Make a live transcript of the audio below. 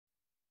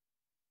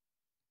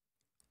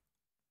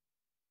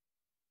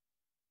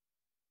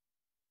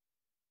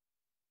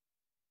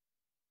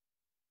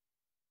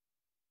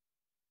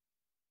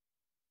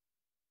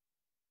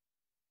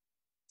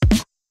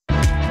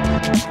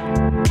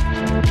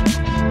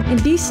In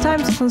these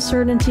times of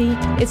uncertainty,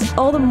 it's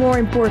all the more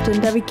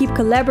important that we keep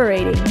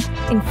collaborating,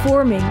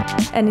 informing,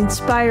 and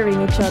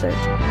inspiring each other,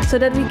 so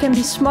that we can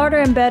be smarter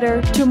and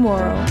better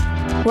tomorrow.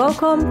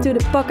 Welcome to the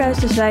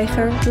Pakhuis de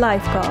Zwijger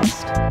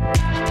livecast.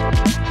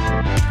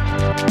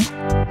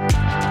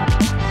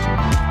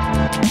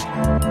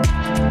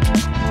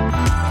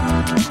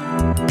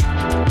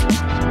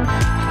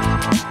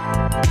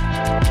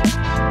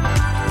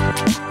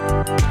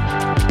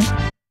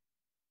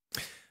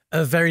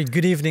 A very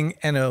good evening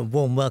and a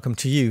warm welcome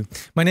to you.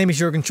 My name is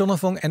Jurgen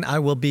Chonnevong and I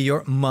will be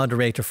your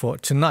moderator for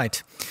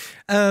tonight.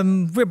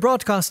 We're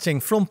broadcasting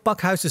from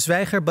Pakhuis de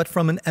Zwijger, but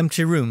from an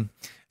empty room.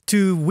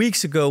 2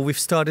 weeks ago, we've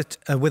started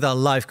with our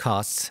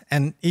livecasts.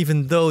 And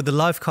even though the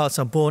livecasts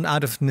are born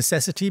out of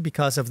necessity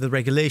because of the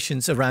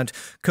regulations around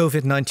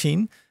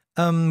COVID-19,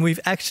 we've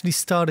actually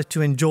started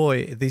to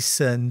enjoy this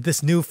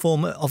new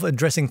form of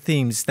addressing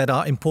themes that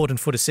are important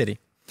for the city.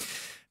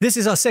 This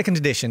is our second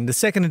edition, the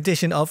second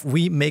edition of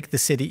We Make the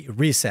City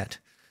Reset.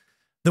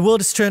 The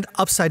world is turned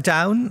upside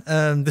down.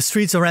 The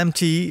streets are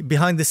empty.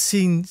 Behind the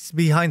scenes,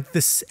 behind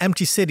this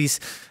empty cities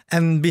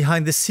and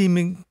behind the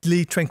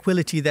seemingly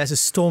tranquility, there's a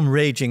storm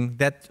raging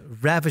that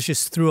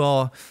ravages through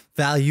our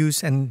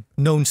values and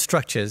known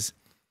structures.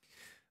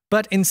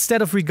 But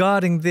instead of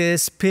regarding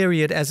this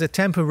period as a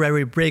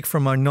temporary break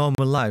from our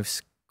normal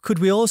lives, could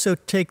we also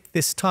take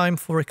this time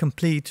for a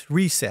complete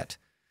reset?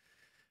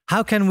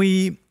 How can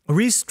we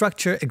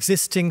restructure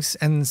existing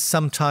and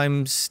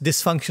sometimes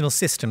dysfunctional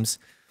systems?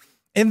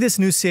 In this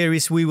new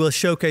series, we will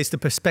showcase the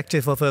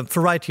perspective of a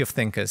variety of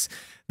thinkers.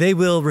 They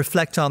will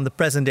reflect on the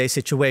present-day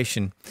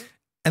situation,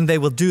 and they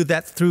will do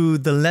that through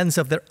the lens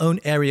of their own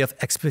area of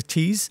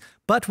expertise,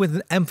 but with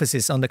an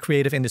emphasis on the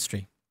creative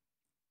industry.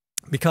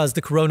 Because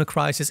the corona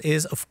crisis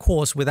is, of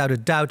course, without a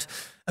doubt,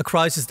 a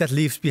crisis that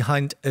leaves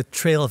behind a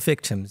trail of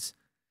victims.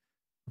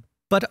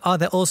 But are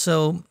there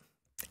also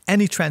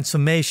any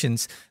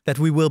transformations that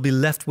we will be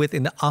left with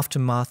in the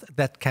aftermath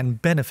that can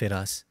benefit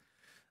us?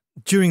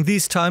 During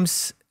these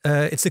times,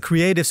 it's the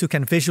creatives who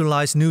can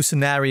visualize new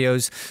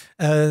scenarios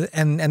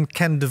and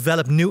can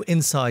develop new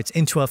insights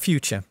into our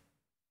future.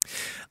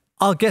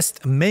 Our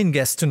main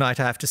guest tonight,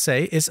 I have to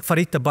say, is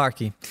Farid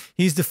Tabarki.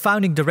 He's the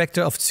founding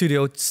director of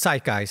Studio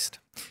Zeitgeist.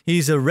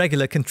 He's a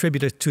regular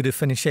contributor to the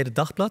Financiële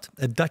Dagblad,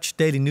 a Dutch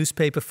daily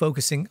newspaper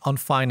focusing on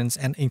finance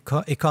and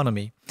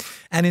economy.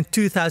 And in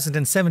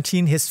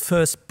 2017, his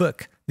first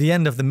book, The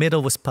End of the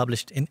Middle, was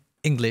published in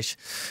English.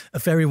 A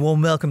very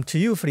warm welcome to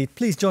you, Farid.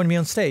 Please join me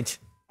on stage.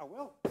 I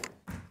will.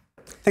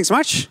 Thanks so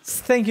much.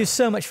 Thank you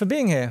so much for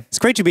being here. It's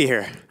great to be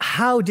here.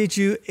 How did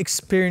you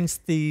experience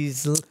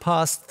these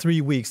past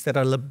 3 weeks that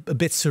are a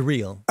bit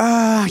surreal?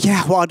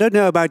 Yeah, well, I don't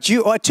know about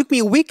you. It took me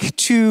a week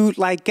to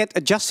get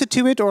adjusted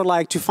to it,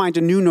 or to find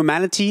a new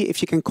normality, if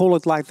you can call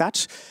it like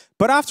that.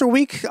 But after a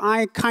week,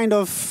 I kind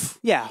of,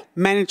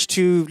 managed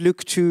to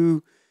look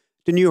to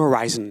the new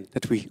horizon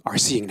that we are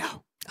seeing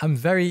now. I'm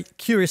very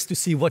curious to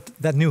see what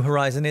that new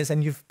horizon is,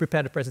 and you've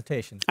prepared a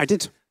presentation. I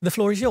did. The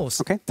floor is yours.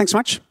 Okay, thanks so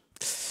much.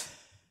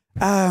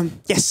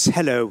 Yes,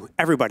 hello,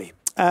 everybody.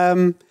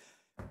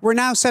 We're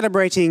now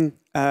celebrating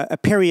a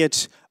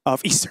period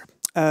of Easter.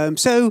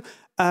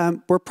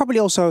 We're probably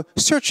also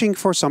searching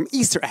for some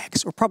Easter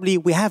eggs, or probably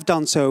we have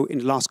done so in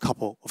the last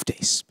couple of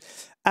days.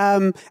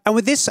 And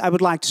with this, I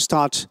would like to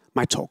start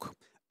my talk,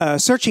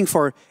 searching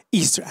for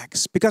Easter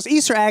eggs. Because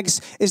Easter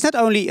eggs is not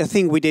only a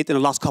thing we did in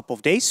the last couple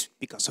of days,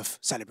 because of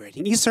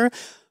celebrating Easter,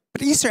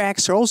 but Easter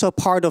eggs are also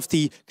part of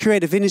the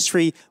creative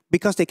industry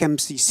because they can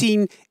be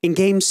seen in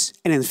games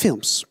and in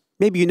films.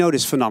 Maybe you know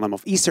this phenomenon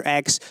of Easter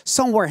eggs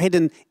somewhere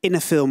hidden in a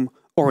film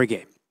or a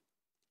game.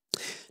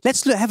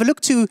 Let's have a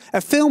look to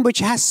a film which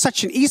has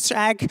such an Easter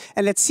egg,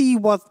 and let's see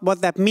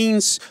what that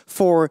means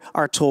for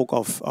our talk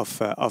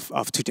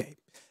of today.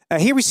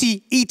 Here we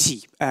see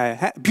E.T.,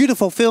 a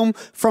beautiful film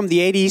from the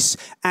 80s,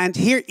 and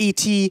here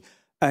E.T.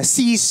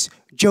 Sees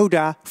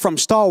Yoda from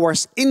Star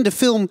Wars in the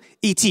film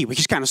E.T., which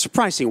is kind of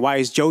surprising. Why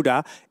is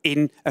Yoda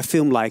in a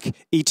film like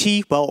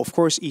E.T.? Well, of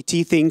course,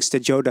 E.T. thinks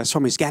that Yoda is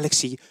from his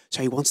galaxy,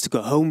 so he wants to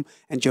go home,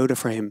 and Yoda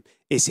for him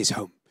is his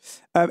home.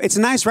 It's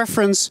a nice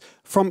reference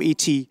from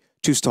E.T.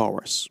 to Star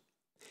Wars.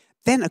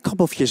 Then a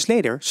couple of years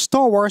later,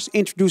 Star Wars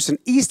introduced an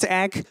Easter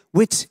egg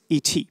with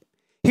E.T.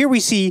 Here we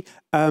see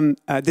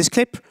this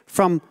clip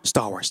from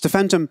Star Wars, The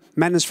Phantom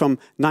Menace from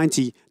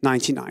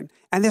 1999.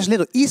 And there's a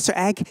little Easter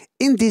egg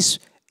in this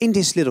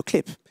little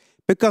clip,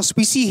 because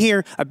we see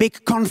here a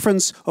big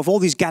conference of all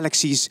these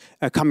galaxies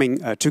coming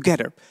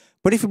together.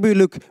 But if we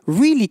look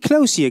really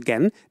closely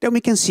again, then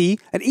we can see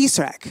an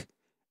Easter egg.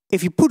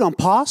 If you put on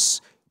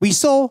pause, we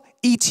saw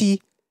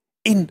E.T.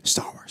 in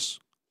Star Wars.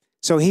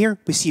 So here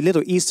we see a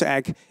little Easter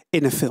egg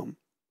in a film.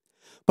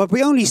 But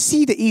we only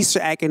see the Easter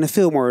egg in a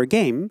film or a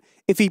game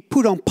if we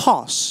put on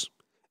pause.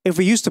 If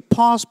we use the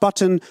pause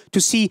button to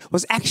see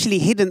what's actually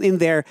hidden in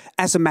there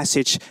as a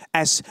message,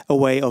 as a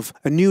way of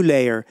a new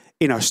layer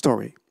in our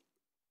story.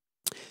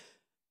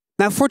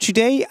 Now for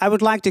today, I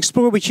would like to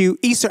explore with you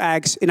Easter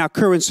eggs in our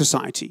current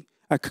society.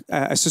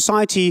 a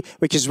society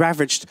which is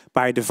ravaged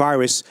by the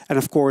virus, and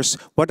of course,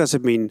 what does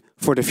it mean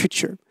for the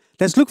future?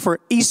 Let's look for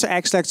Easter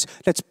eggs.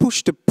 Let's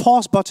push the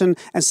pause button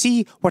and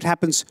see what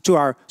happens to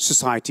our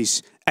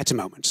societies at the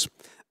moment.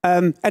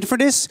 And for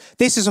this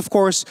is of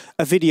course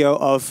a video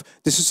of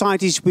the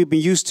societies we've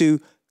been used to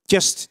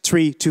just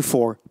 3 to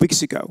 4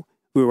 weeks ago.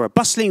 We were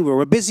bustling, we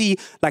were busy,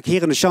 like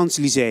here in the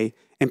Champs-Élysées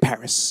in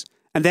Paris.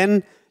 And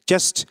then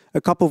just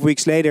a couple of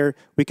weeks later,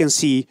 we can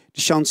see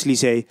the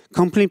Champs-Élysées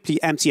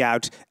completely empty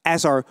out,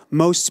 as are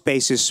most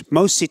spaces,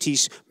 most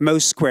cities,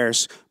 most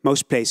squares,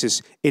 most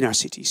places in our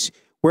cities.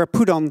 We're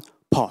put on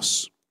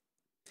pause.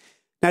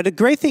 Now, the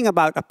great thing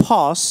about a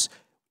pause,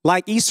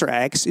 like Easter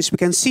eggs, is we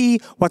can see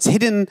what's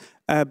hidden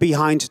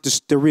behind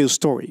the real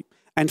story.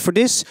 And for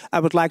this, I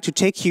would like to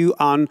take you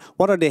on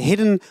what are the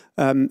hidden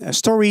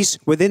stories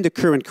within the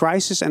current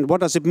crisis, and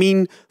what does it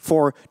mean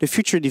for the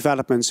future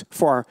developments,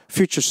 for our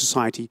future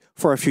society,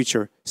 for our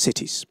future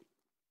cities.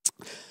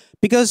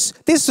 Because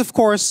this, of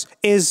course,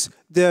 is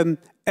the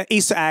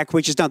Easter egg,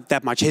 which is not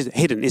that much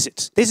hidden, is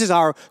it? This is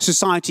our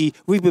society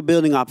we've been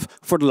building up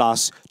for the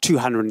last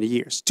 200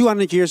 years.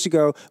 200 years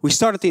ago, we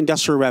started the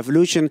Industrial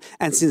Revolution,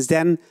 and since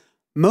then,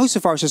 most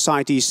of our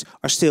societies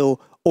are still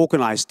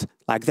organized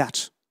like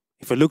that.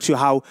 If we look to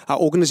how our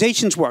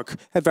organizations work,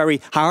 a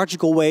very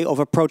hierarchical way of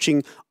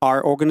approaching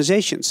our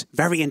organizations,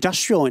 very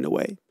industrial in a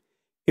way.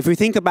 If we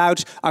think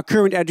about our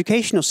current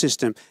educational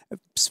system,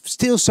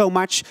 still so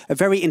much a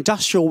very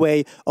industrial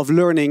way of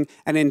learning,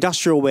 an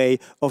industrial way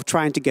of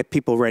trying to get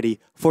people ready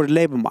for the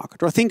labor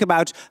market. Or think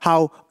about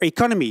how our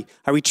economy,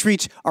 how we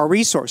treat our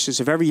resources,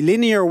 a very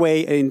linear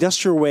way, an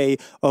industrial way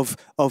of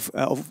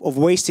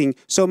wasting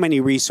so many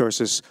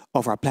resources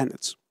of our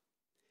planet.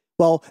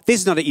 Well, this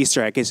is not an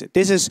Easter egg, is it?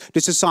 This is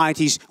the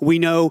societies we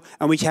know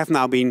and which have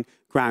now been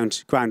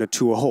grounded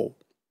to a whole.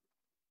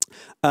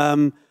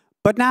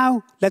 But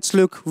now let's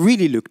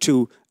really look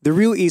to the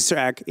real Easter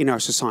egg in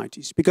our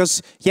societies.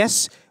 Because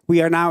yes,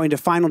 we are now in the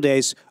final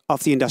days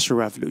of the Industrial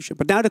Revolution.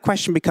 But now the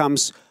question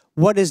becomes,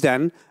 what is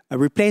then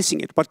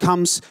replacing it? What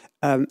comes,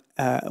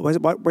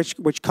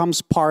 which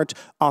comes part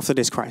after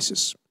this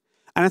crisis?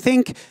 And I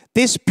think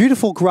this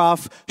beautiful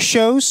graph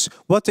shows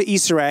what the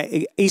Easter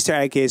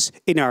egg is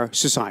in our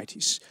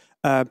societies.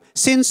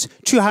 Since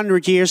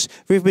 200 years,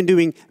 we've been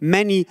doing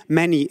many,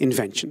 many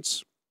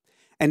inventions.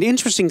 And the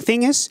interesting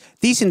thing is,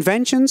 these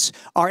inventions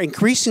are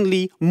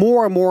increasingly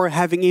more and more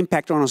having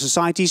impact on our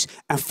societies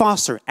and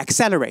faster,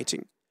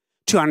 accelerating.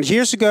 200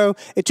 years ago,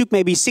 it took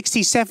maybe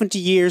 60, 70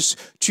 years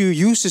to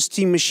use the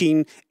steam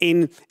machine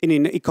in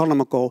an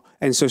economical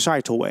and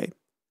societal way.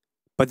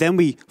 But then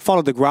we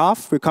follow the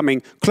graph, we're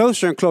coming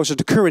closer and closer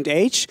to current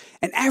age,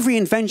 and every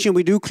invention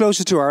we do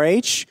closer to our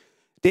age,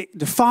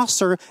 the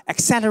faster,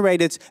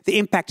 accelerated the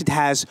impact it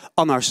has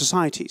on our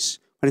societies.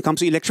 When it comes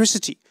to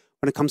electricity,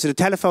 when it comes to the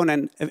telephone,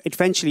 and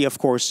eventually, of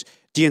course,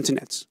 the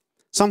internet.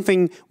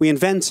 Something we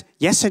invent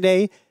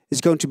yesterday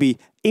is going to be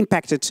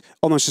impacted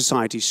on our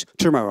societies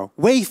tomorrow,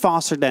 way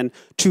faster than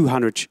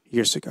 200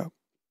 years ago.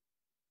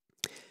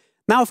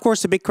 Now, of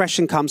course, the big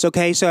question comes,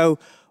 okay, so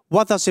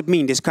what does it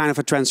mean, this kind of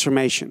a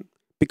transformation?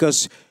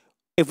 Because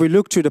if we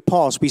look to the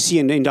past, we see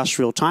in the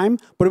industrial time,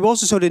 but we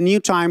also saw the new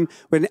time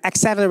with an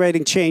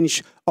accelerating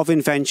change of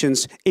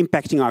inventions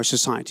impacting our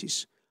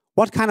societies.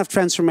 What kind of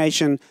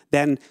transformation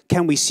then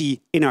can we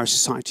see in our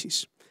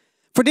societies?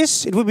 For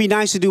this, it would be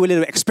nice to do a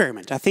little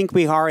experiment. I think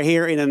we are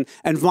here in an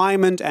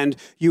environment, and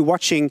you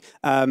watching,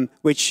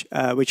 which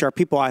are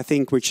people, I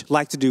think, which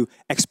like to do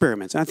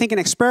experiments. And I think an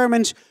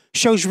experiment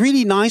shows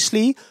really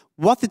nicely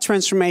what the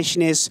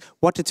transformation is,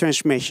 what the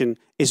transformation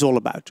is all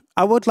about.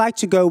 I would like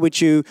to go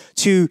with you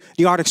to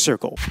the Arctic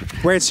Circle,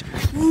 where it's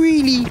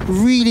really,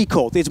 really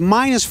cold. It's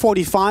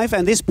 -45,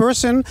 and this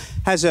person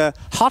has a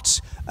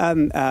hot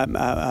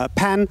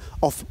pan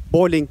of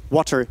boiling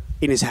water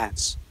in his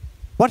hands.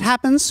 What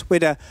happens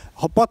with a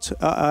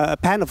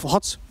pan of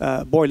hot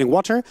boiling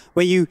water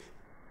when you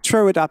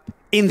throw it up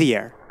in the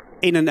air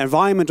in an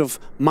environment of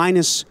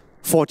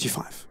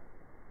 -45?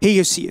 Here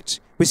you see it.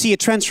 We see a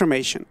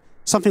transformation.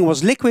 Something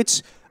was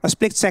liquid a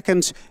split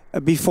second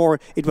before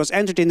it was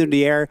entered into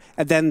the air,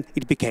 and then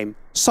it became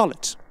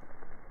solid.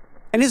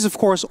 And this is, of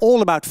course,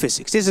 all about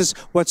physics. This is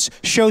what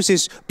shows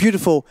this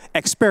beautiful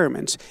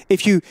experiment.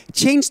 If you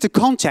change the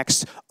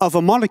context of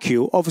a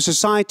molecule, of a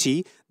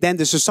society, then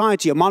the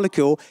society, a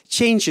molecule,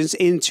 changes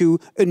into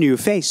a new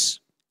phase.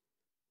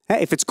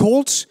 If it's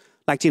cold,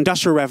 like the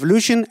Industrial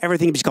Revolution,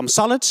 everything becomes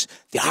solid,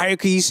 the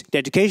hierarchies, the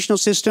educational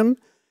system.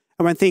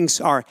 And when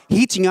things are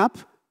heating up,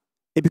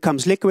 it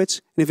becomes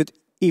liquid. And if it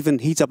even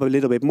heats up a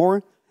little bit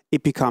more,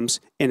 it becomes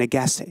in a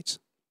gas state.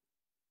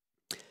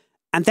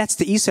 And that's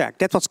the Easter egg.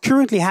 That's what's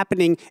currently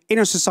happening in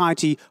our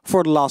society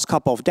for the last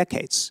couple of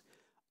decades.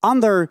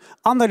 Under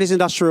this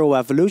Industrial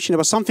Revolution, there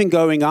was something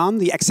going on,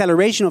 the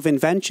acceleration of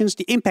inventions,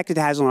 the impact it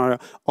has on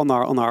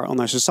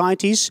our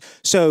societies.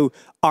 So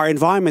our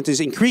environment is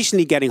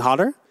increasingly getting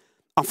hotter.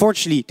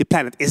 Unfortunately, the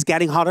planet is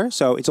getting hotter,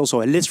 so it's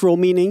also a literal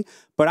meaning,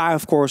 but I,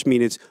 of course,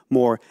 mean it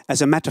more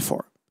as a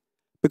metaphor.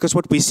 Because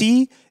what we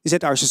see is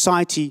that our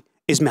society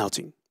is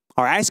melting.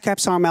 Our ice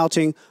caps are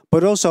melting,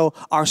 but also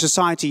our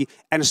society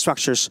and the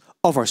structures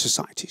of our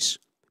societies.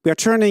 We are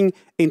turning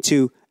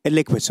into a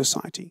liquid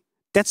society.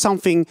 That's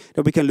something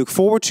that we can look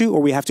forward to,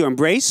 or we have to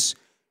embrace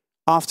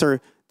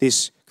after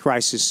this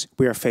crisis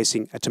we are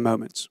facing at the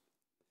moment.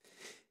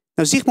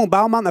 Now, Zygmunt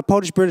Bauman, a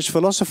Polish-British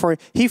philosopher,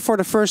 he for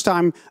the first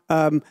time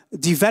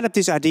developed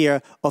this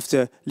idea of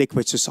the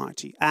liquid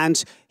society.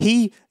 And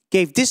he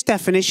gave this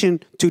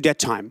definition to that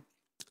time.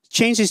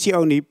 Change is the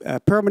only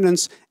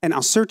permanence, and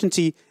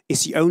uncertainty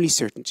is the only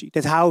certainty.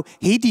 That's how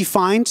he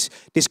defined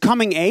this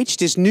coming age,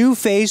 this new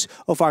phase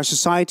of our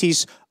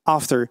societies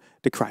after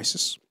the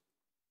crisis.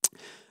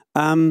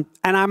 And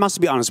I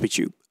must be honest with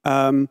you.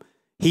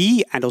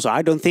 He, and also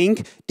I, don't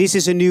think this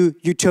is a new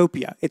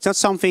utopia. It's not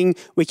something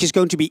which is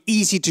going to be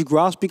easy to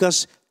grasp,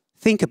 because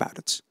think about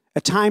it. A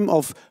time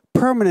of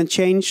permanent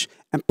change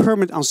and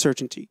permanent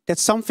uncertainty.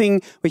 That's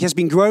something which has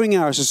been growing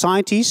in our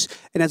societies,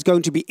 and that's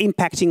going to be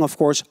impacting, of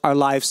course, our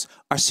lives,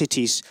 our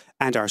cities,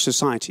 and our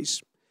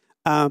societies.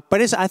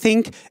 But I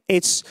think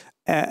it's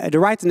the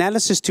right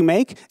analysis to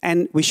make,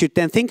 and we should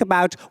then think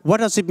about what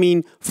does it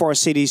mean for our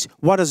cities,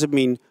 what does it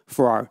mean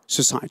for our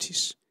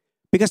societies.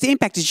 Because the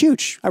impact is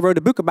huge. I wrote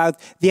a book about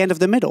the end of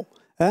the middle,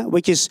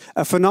 which is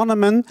a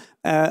phenomenon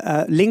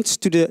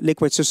linked to the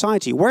liquid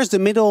society. Where's the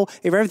middle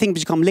if everything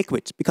becomes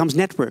liquid, becomes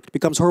networked,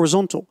 becomes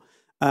horizontal?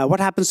 What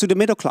happens to the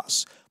middle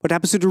class? What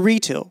happens to the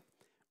retail?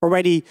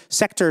 Already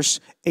sectors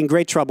in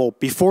great trouble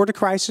before the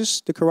crisis,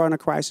 the corona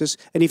crisis,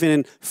 and even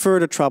in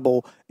further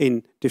trouble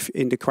in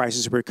the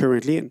crisis we're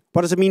currently in.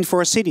 What does it mean for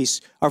our cities,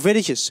 our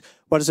villages?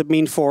 What does it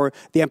mean for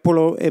the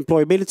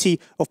employability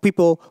of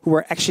people who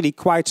are actually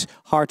quite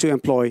hard to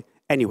employ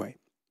anyway?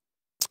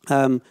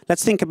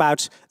 Let's think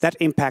about that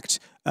impact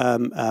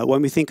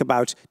when we think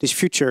about this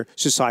future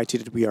society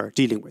that we are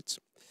dealing with.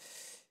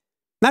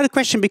 Now the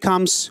question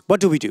becomes, what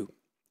do we do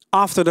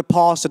after the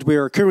pause that we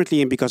are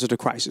currently in because of the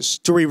crisis?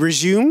 Do we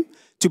resume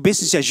to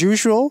business as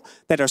usual,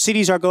 that our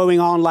cities are going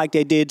on like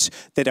they did,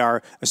 that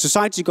our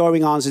society is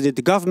going on as it did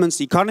the governments,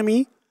 the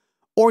economy?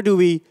 Or do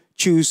we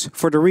choose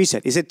for the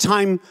reset? Is it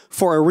time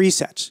for a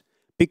reset?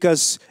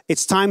 Because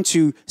it's time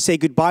to say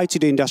goodbye to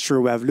the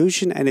Industrial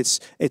Revolution, and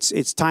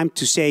it's time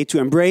to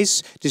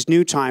embrace this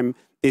new time,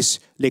 this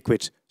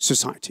liquid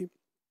society.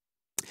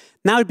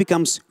 Now it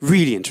becomes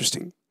really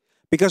interesting,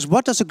 because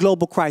what does a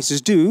global crisis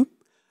do?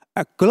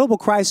 A global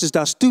crisis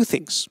does two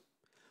things.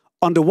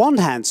 On the one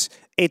hand,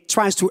 it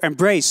tries to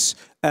embrace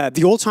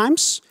the old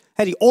times,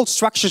 the old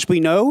structures we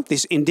know.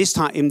 In this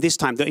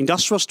time, the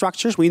industrial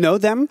structures, we know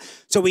them.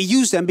 So we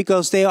use them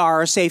because they are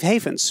our safe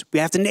havens. We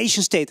have the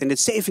nation state, and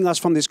it's saving us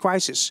from this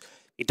crisis.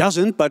 It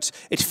doesn't, but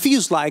it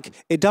feels like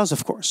it does,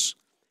 of course.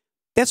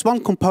 That's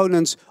one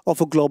component of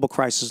a global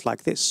crisis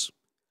like this.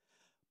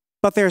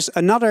 But there's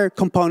another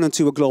component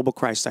to a global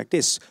crisis like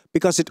this,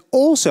 because it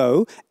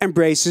also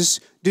embraces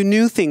the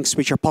new things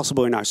which are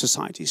possible in our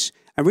societies.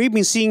 And we've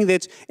been seeing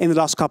that in the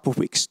last couple of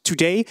weeks.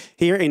 Today,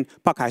 here in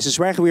Pakhuis,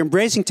 we're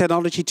embracing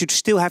technology to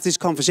still have this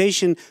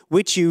conversation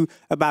with you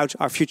about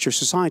our future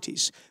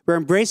societies. We're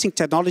embracing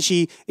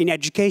technology in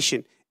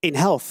education, in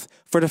health.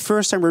 For the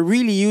first time, we're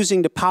really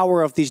using the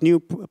power of these new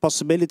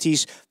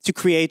possibilities to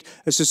create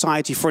a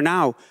society for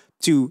now,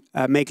 to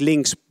make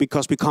links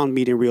because we can't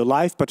meet in real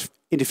life. But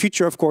in the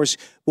future, of course,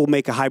 we'll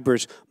make a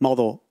hybrid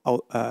model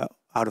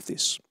out of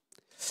this.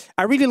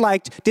 I really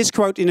liked this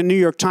quote in the New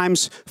York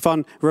Times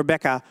from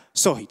Rebecca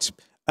Sohit.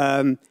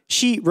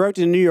 She wrote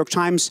in the New York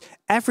Times,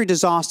 "Every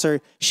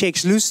disaster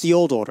shakes loose the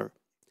old order.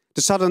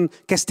 The sudden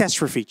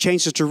catastrophe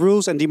changes the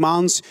rules and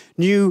demands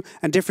new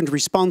and different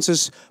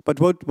responses, but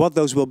what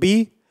those will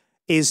be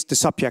is the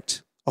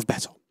subject of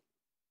battle."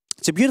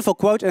 It's a beautiful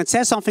quote, and it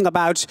says something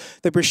about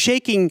that we're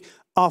shaking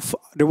off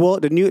the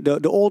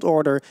old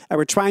order, and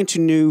we're trying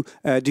to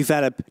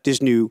develop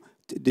this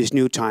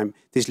new time,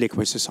 this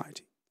liquid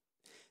society.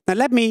 Now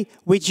let me,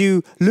 with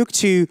you, look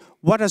to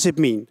what does it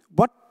mean?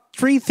 What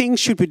three things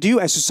should we do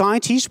as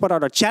societies? What are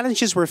the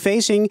challenges we're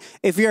facing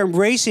if we are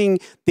embracing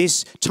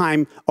this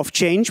time of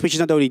change, which is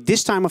not only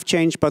this time of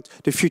change, but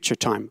the future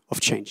time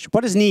of change?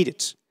 What is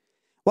needed?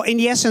 Well, in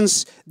the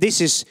essence, this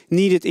is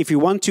needed if you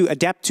want to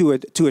adapt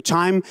to a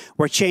time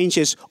where change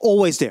is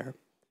always there.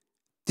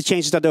 The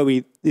change is not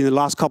only in the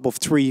last couple of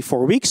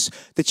 3-4 weeks.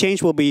 The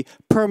change will be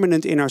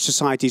permanent in our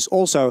societies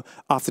also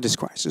after this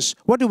crisis.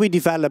 What do we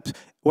develop?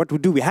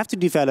 What do we have to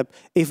develop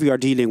if we are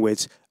dealing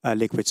with a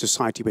liquid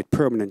society with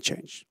permanent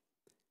change?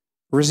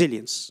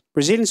 Resilience.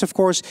 Resilience, of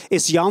course,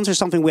 is the answer,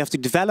 something we have to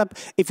develop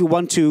if we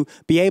want to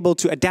be able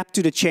to adapt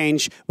to the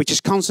change which is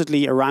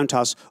constantly around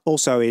us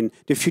also in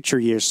the future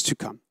years to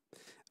come.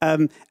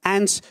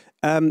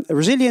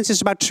 Resilience is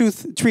about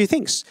three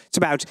things. It's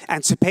about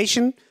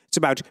anticipation, it's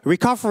about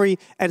recovery,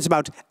 and it's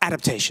about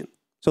adaptation.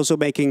 It's also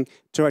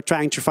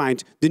trying to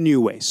find the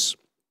new ways.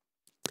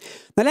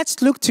 Now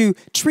let's look to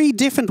 3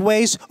 different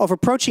ways of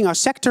approaching our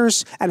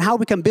sectors and how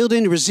we can build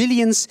in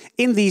resilience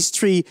in these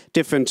 3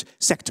 different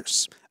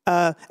sectors.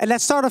 And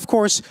let's start, of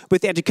course,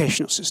 with the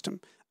educational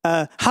system.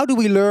 How do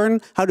we learn?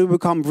 How do we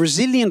become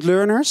resilient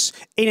learners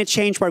in a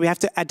change where we have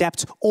to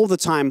adapt all the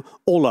time,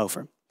 all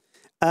over?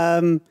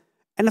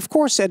 And of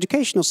course, the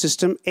educational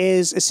system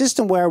is a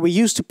system where we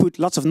used to put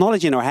lots of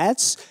knowledge in our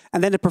heads,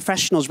 and then the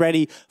professional is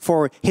ready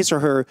for his or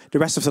her the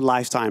rest of the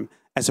lifetime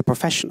as a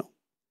professional.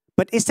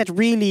 But is that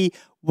really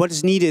what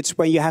is needed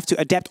when you have to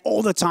adapt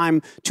all the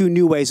time to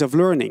new ways of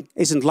learning?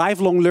 Isn't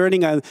lifelong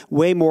learning a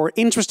way more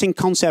interesting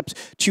concept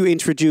to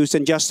introduce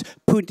than just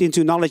put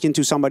into knowledge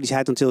into somebody's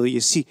head until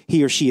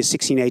he or she is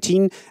 16,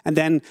 18, and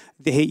then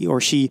he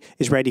or she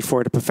is ready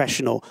for the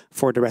professional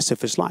for the rest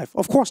of his life?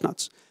 Of course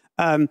not.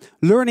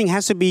 Learning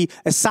has to be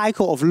a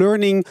cycle of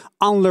learning,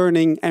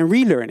 unlearning, and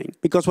relearning.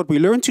 Because what we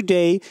learn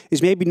today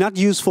is maybe not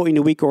useful in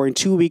a week or in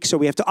 2 weeks, so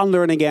we have to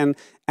unlearn again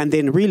and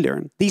then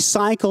relearn. These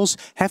cycles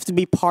have to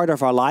be part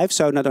of our life,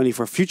 so not only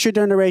for future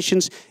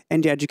generations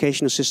and the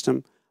educational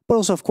system, but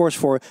also, of course,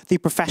 for the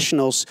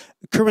professionals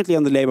currently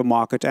on the labor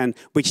market and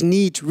which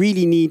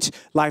really need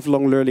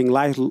lifelong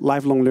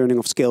learning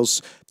of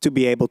skills to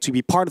be able to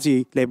be part of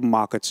the labor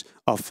market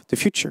of the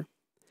future.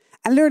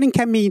 And learning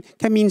can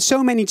mean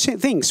so many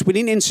things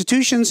within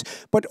institutions,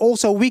 but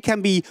also we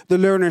can be the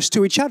learners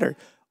to each other.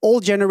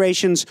 Old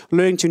generations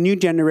learning to new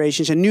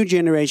generations, and new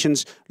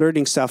generations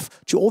learning stuff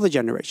to older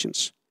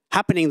generations.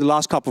 Happening in the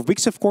last couple of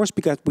weeks, of course,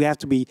 because we have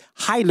to be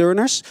high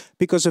learners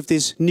because of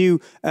this new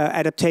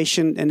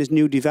adaptation and this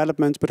new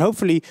development, but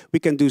hopefully we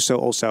can do so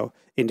also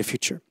in the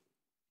future.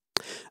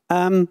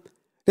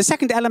 The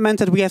second element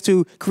that we have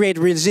to create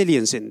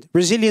resilience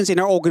in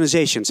our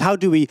organizations. How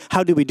do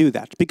we do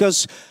that?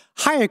 Because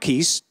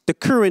hierarchies, the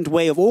current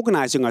way of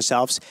organizing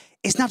ourselves,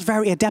 is not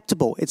very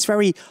adaptable. It's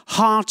very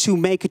hard to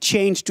make a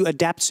change, to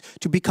adapt,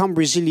 to become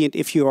resilient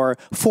if you are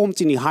formed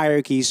in the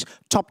hierarchies,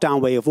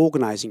 top-down way of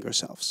organizing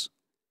yourselves.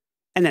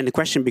 And then the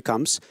question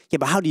becomes, yeah,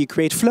 but how do you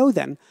create flow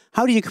then?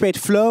 How do you create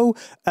flow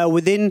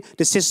within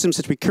the systems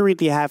that we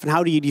currently have, and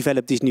how do you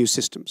develop these new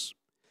systems?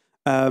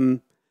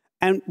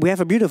 And we have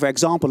a beautiful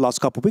example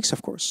last couple of weeks,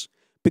 of course,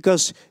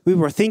 because we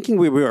were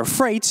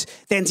afraid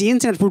that the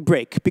internet would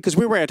break, because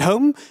we were at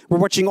home, we're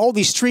watching all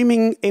these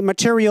streaming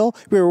material,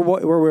 we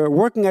were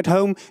working at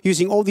home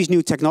using all these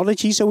new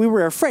technologies, so we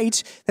were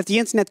afraid that the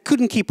internet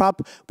couldn't keep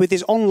up with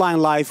this online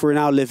life we're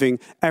now living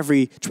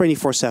every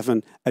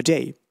 24/7 a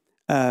day.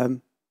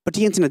 But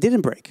the internet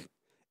didn't break.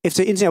 If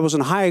the internet was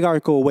a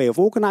hierarchical way of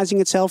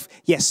organizing itself,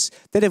 yes,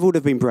 then it would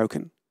have been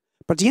broken.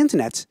 But the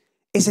internet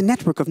is a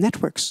network of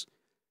networks.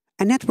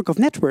 A network of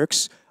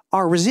networks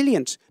are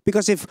resilient,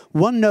 because if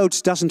one node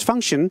doesn't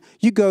function,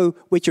 you go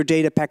with your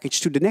data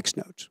package to the next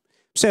node.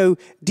 So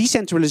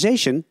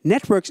decentralization,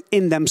 networks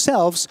in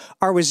themselves,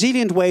 are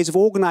resilient ways of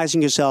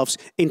organizing yourselves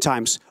in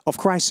times of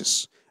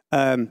crisis.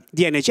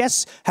 The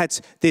NHS had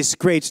this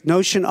great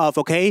notion of,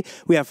 okay,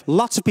 we have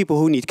lots of people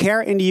who need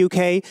care in the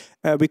UK.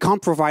 We can't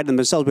provide them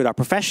themselves with our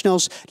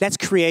professionals. Let's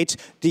create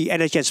the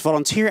NHS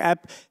volunteer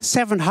app.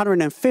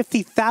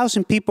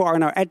 750,000 people are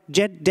now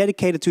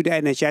dedicated to the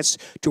NHS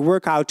to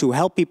work out, to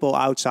help people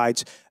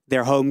outside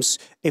their homes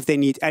if they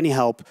need any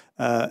help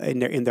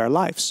in their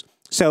lives.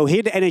 So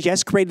here the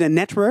NHS created a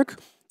network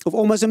of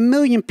almost 1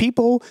 million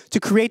people to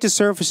create the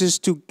services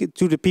to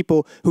the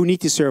people who need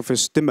the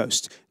service the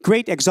most.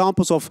 Great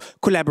examples of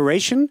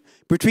collaboration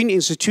between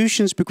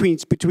institutions,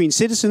 between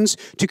citizens,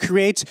 to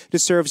create the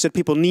service that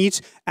people need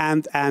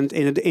and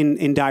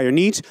in dire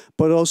need,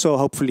 but also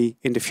hopefully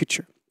in the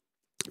future.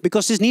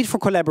 Because this need for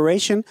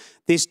collaboration,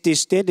 this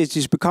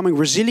is becoming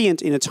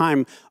resilient in a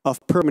time of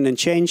permanent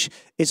change,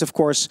 is of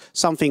course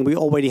something we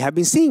already have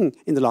been seeing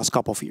in the last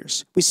couple of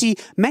years. We see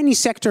many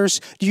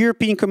sectors, the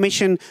European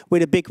Commission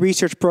with a big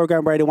research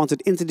program where they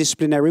wanted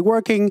interdisciplinary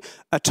working,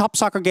 a top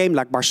soccer game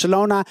like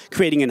Barcelona,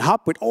 creating a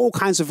hub with all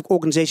kinds of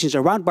organizations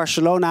around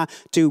Barcelona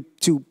to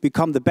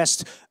become the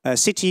best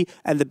city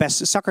and the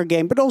best soccer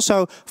game, but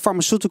also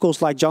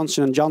pharmaceuticals like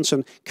Johnson &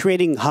 Johnson,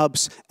 creating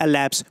hubs and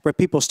labs where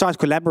people start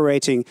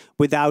collaborating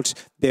without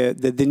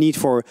the need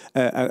for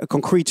a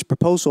concrete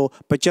proposal,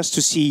 but just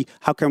to see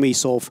how can we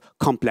solve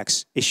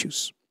complex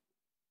issues.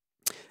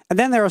 And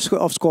then there is,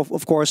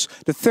 of course,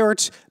 the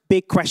third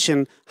big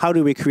question: how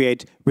do we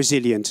create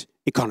resilient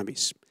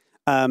economies?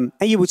 And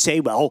you would say,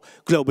 well,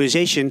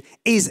 globalization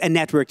is a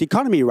networked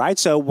economy, right?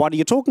 So what are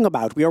you talking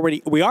about? We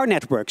are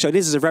networked, so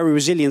this is a very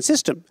resilient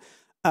system.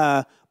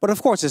 But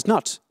of course it's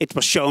not. It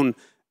was shown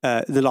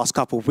the last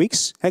couple of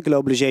weeks.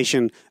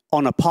 Globalization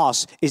on a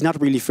pause is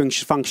not really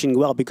functioning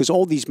well, because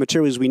all these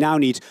materials we now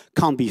need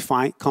can't be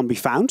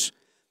found.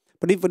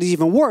 But what is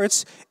even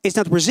worse, it's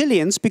not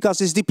resilience because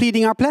it's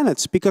depleting our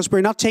planet, because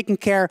we're not taking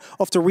care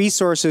of the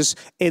resources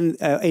in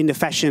the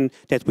fashion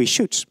that we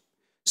should.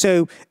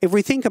 So if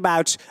we think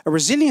about a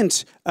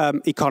resilient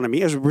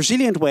economy, as a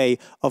resilient way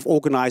of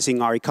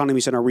organizing our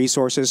economies and our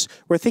resources,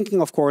 we're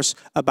thinking, of course,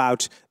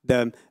 about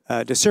the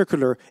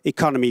circular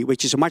economy,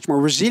 which is a much more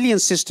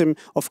resilient system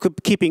of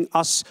keeping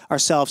us,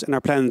 ourselves, and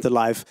our planet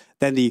alive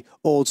than the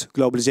old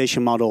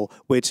globalization model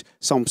with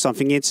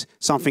something in,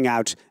 something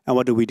out, and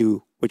what do we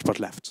do with what's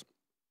left.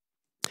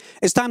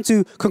 It's time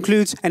to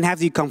conclude and have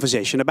the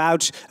conversation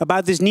about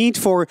this need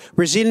for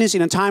resilience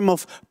in a time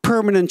of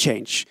permanent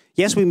change.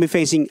 Yes, we've been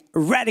facing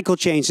radical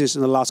changes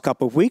in the last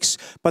couple of weeks,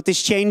 but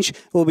this change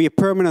will be a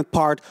permanent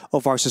part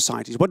of our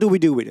societies. What do we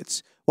do with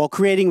it? Well,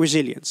 creating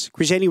resilience.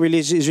 Creating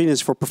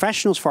resilience for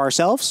professionals, for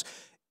ourselves,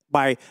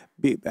 by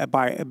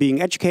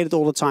being educated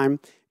all the time.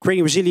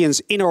 Creating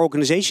resilience in our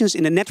organizations,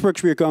 in the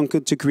networks we are going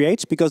to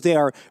create, because they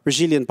are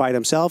resilient by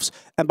themselves,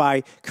 and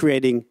by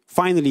creating,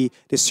 finally,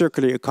 this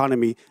circular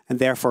economy, and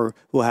therefore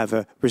we'll have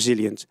a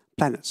resilient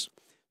planet.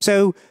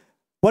 So,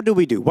 what do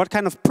we do? What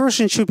kind of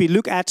person should we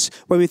look at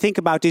when we think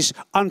about these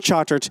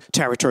uncharted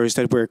territories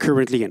that we're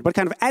currently in? What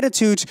kind of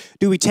attitude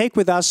do we take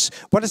with us?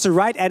 What is the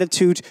right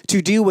attitude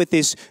to deal with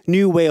this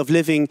new way of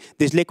living,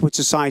 this liquid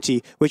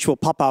society, which will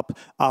pop up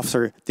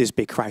after this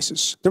big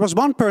crisis? There was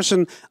one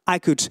person I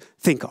could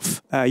think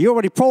of. You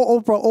already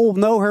all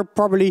know her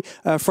probably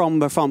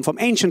from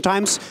ancient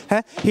times.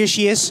 Huh? Here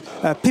she is,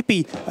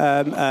 Pippi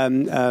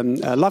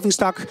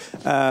Lovingstock.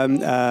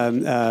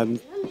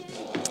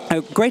 A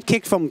great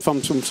kick from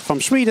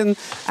Sweden,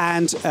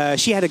 and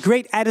she had a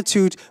great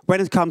attitude when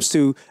it comes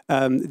to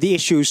the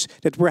issues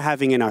that we're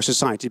having in our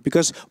society.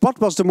 Because what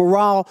was the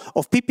morale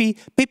of Pippi?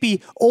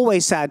 Pippi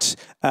always said,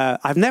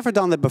 I've never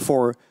done that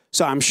before,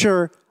 so I'm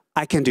sure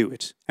I can do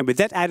it. And with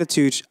that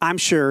attitude, I'm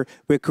sure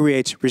we'll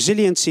create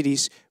resilient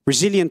cities,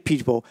 resilient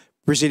people,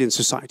 resilient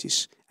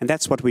societies. And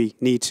that's what we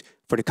need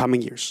for the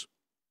coming years.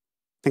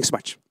 Thanks so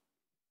much.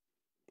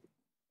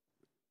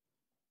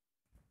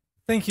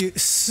 Thank you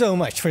so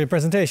much for your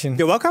presentation.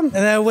 You're welcome. And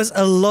there was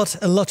a lot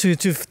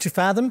to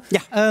fathom.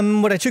 Yeah.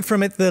 What I took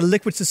from it, the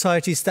liquid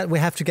societies that we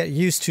have to get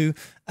used to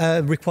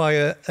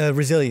require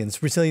resilience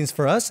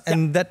for us,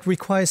 and that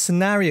requires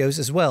scenarios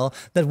as well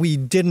that we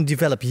didn't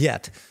develop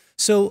yet.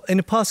 So in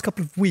the past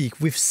couple of weeks,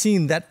 we've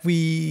seen that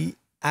we,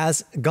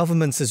 as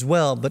governments as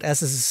well, but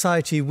as a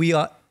society, we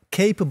are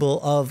capable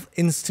of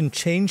instant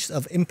change,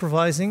 of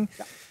improvising.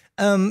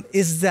 Yeah.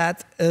 Is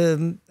that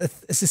a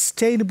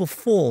sustainable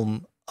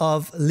form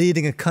of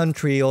leading a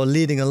country or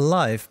leading a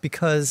life?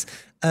 Because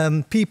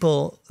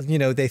people,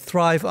 they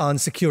thrive on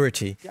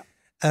security. Yeah.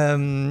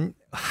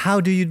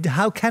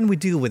 How can we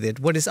deal with it?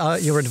 What is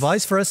your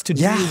advice for us to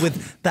deal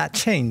with that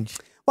change?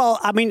 Well,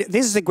 I mean,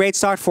 this is a great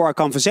start for our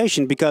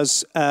conversation,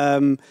 because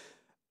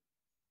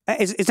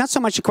it's not so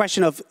much a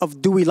question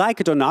of do we like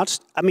it or not.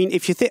 I mean,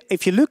 if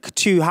you look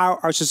to how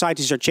our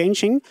societies are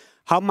changing,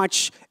 how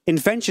much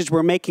inventions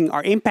we're making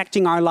are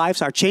impacting our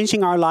lives, are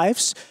changing our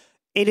lives,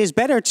 it is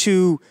better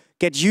to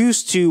get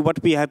used to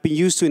what we have been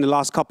used to in the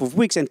last couple of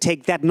weeks and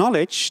take that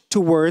knowledge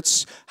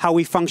towards how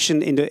we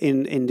function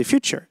in the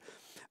future.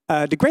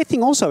 The great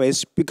thing also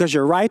is, because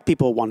you're right,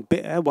 people want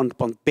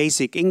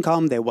basic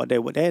income. They want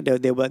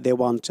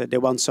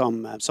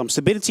some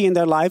stability in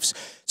their lives.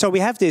 So we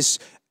have this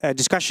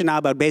discussion now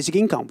about basic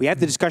income. We have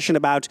the discussion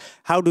about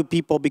how do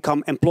people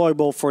become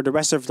employable for the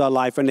rest of their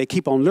life when they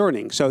keep on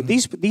learning. So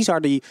these are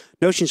the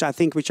notions, I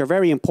think, which are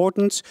very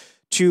important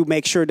to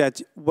make sure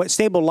that what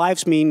stable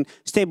lives mean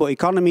stable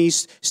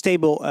economies,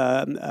 stable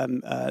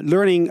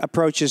learning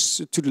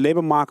approaches to the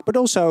labor market, but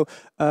also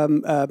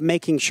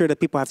making sure that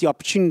people have the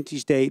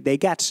opportunities they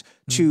get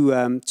to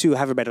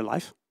have a better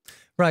life.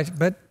 Right,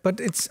 but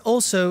it's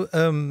also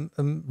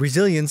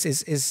resilience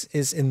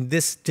is in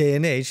this day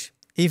and age.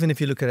 Even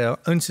if you look at our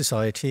own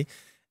society,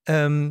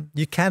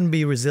 you can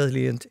be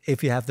resilient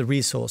if you have the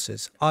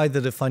resources, either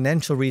the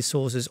financial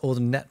resources or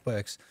the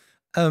networks.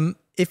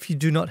 If you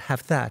do not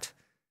have that,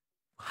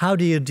 how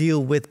do you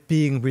deal with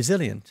being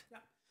resilient?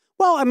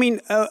 Well, I mean,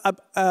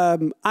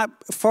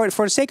 for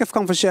the sake of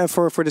conversation,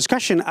 for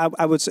discussion,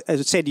 I would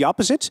say the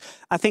opposite.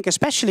 I think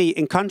especially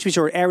in countries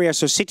or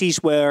areas or cities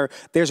where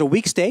there's a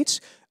weak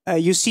state,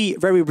 you see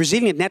very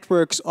resilient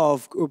networks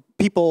of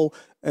people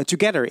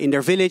together in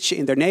their village,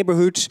 in their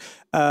neighborhoods,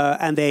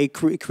 and they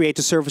create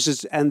the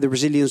services and the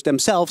resilience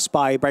themselves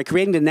by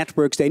creating the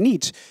networks they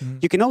need. Mm-hmm.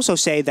 You can also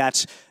say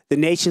that the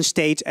nation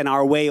state and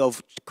our way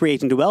of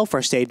creating the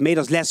welfare state made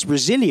us less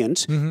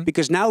resilient, mm-hmm.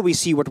 because now we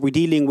see what we're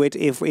dealing with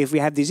if we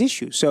have these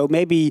issues. So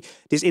maybe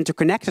this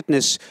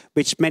interconnectedness,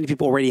 which many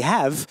people already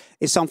have,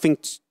 is something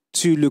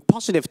to look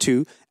positive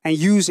to and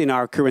use in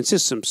our current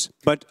systems.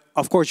 But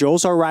of course, you're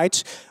also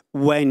right.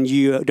 When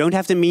you don't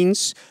have the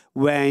means,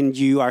 when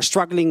you are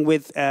struggling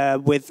with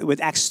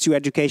access to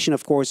education,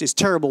 of course, it's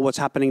terrible what's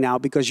happening now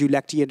because you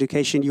lack the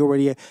education you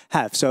already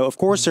have. So, of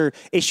course, there are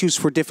issues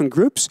for different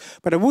groups,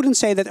 but I wouldn't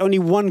say that only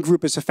one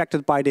group is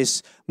affected by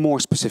this more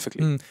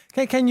specifically. Mm.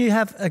 Can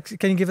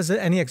you give us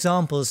any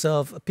examples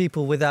of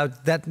people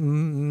without that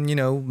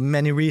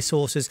many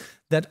resources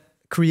that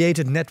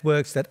created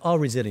networks that are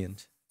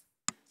resilient?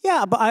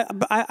 Yeah, but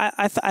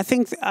I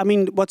think, I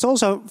mean, what's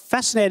also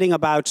fascinating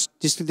about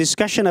this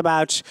discussion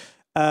about,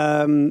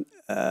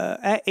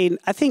 I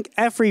think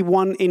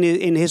everyone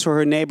in his or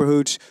her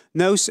neighborhood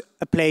knows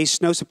a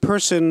place, knows a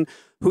person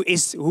who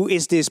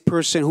is this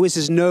person, who is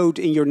this node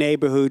in your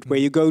neighborhood where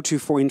you go to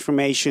for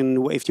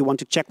information if you want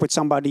to check with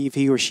somebody if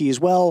he or she is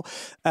well.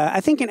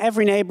 I think in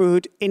every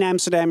neighborhood in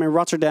Amsterdam, in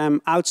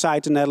Rotterdam,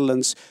 outside the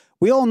Netherlands,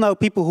 we all know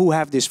people who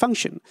have this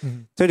function. Mm-hmm.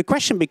 So the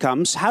question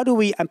becomes, how do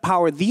we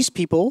empower these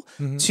people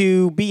mm-hmm.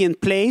 to be in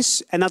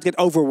place and not get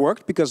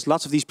overworked? Because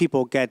lots of these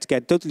people get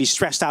totally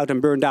stressed out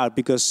and burned out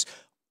because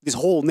this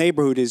whole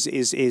neighborhood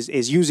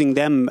is using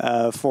them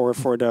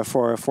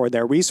for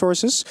their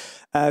resources.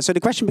 So the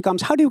question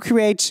becomes, how do you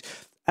create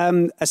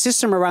a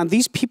system around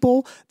these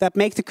people that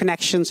make the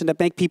connections and that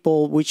make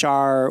people which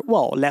are,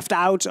 well, left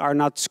out, are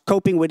not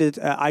coping with it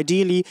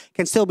ideally,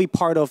 can still be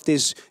part of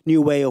this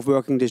new way of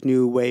working, this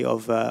new way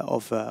of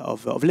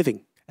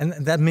living.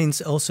 And that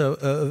means also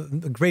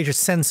a greater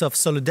sense of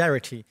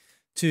solidarity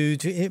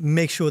to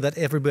make sure that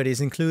everybody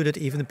is included,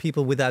 even the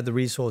people without the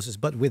resources,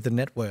 but with the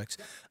networks.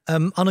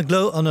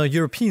 On a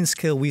European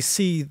scale, we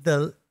see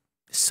the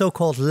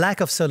so-called lack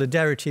of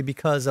solidarity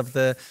because of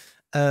the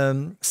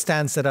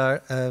stance that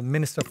our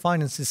Minister of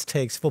Finances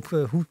takes for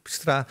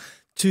Hoekstra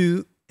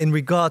in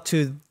regard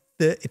to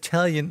the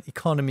Italian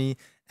economy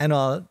and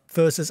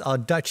versus our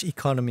Dutch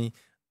economy.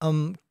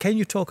 Can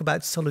you talk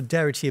about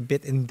solidarity a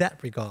bit in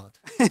that regard?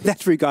 In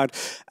that regard,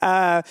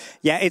 I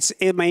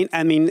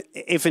mean,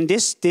 if in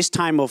this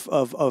time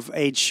of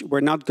age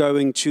we're not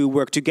going to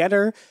work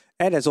together.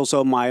 That's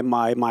also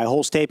my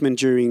whole statement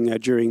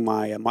during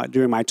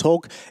my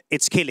talk.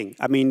 It's killing.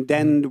 I mean,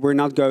 then we're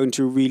not going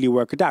to really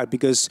work it out,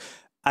 because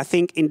I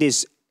think in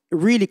this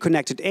really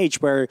connected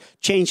age where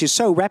change is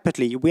so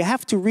rapidly, we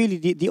have to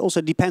really also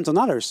depend on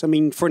others. I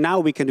mean, for now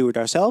we can do it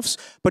ourselves,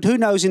 but who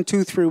knows in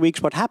 2-3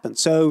 weeks what happens.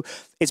 So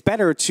it's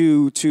better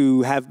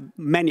to have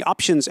many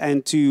options,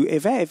 and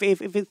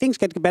if things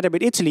get better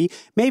with Italy,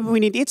 maybe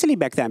we need Italy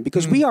back then,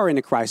 because we are in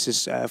a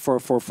crisis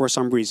for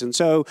some reason.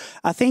 So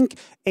I think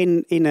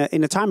in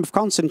a time of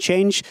constant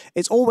change,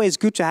 it's always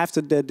good to have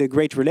the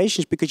great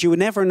relations, because you will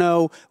never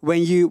know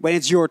when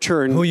it's your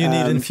turn. Who you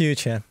need in the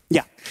future.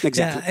 Yeah,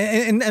 exactly.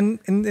 Yeah, and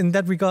in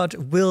that regard,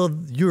 will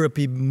Europe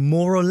be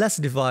more or less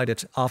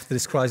divided after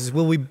this crisis?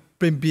 Will we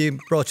be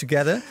brought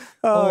together?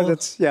 Will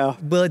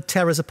it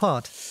tear us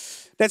apart?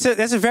 That's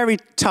a very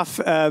tough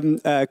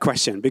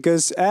question,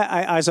 because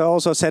as I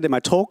also said in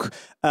my talk,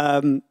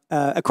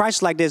 a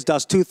crisis like this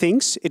does two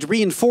things. It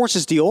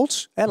reinforces the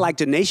old, like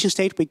the nation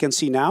state we can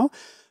see now,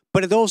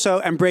 but it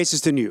also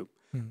embraces the new.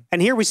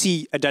 And here we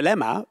see a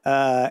dilemma.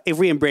 If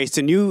we embrace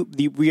the new,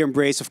 we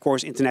embrace, of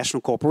course, international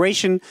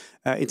cooperation,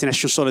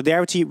 international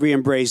solidarity. We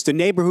embrace the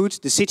neighborhood,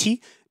 the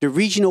city, the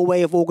regional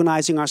way of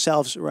organizing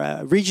ourselves,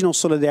 regional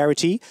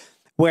solidarity,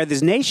 where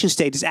this nation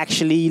state is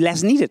actually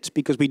less needed,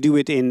 because we do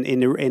it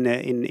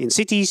in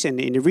cities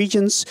and in the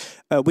regions.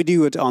 We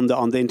do it on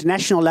the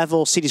international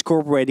level, cities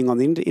cooperating on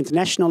the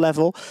international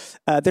level.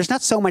 There's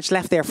not so much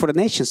left there for the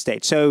nation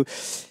state. So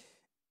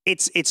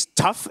it's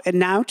tough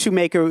now to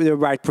make the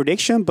right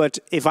prediction, but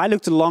if I look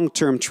at the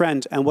long-term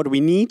trend and what we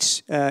need,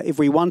 if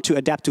we want to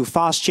adapt to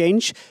fast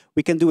change,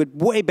 we can do it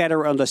way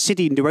better on the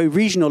city, the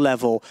regional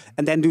level,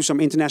 and then do some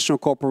international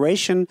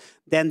cooperation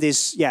than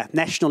this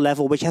national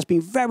level, which has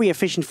been very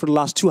efficient for the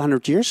last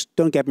 200 years.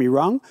 Don't get me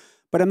wrong,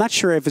 but I'm not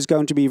sure if it's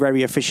going to be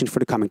very efficient for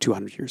the coming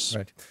 200 years.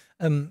 Right.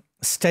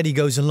 Steady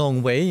goes a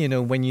long way. You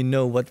know, when you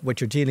know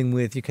what you're dealing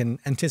with, you can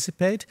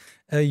anticipate.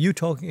 You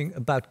talking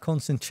about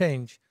constant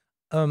change.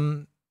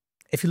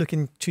 If you look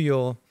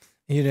into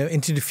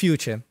into the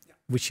future,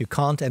 which you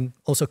can't and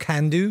also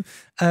can do,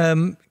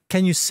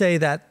 can you say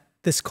that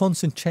this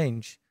constant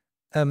change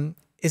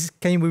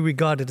can we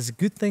regard it as a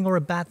good thing or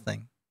a bad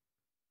thing?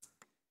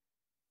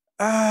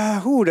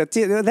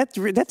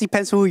 That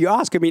depends on who you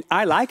ask. I mean,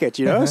 I like it,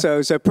 you know.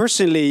 So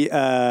personally,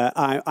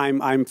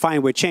 I'm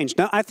fine with change.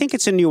 Now, I think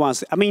it's a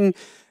nuance. I mean,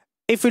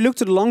 if we look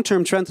to the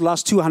long-term trend, the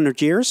last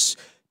 200 years.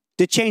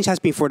 The change has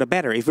been for the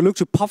better. If we look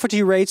to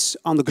poverty rates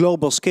on the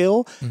global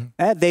scale,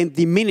 they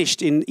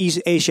diminished in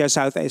East Asia,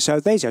 South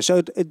Asia.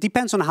 So it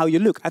depends on how you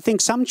look. I think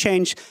some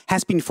change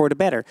has been for the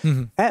better.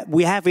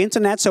 We have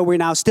internet, so we're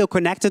now still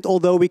connected,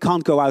 although we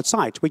can't go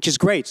outside, which is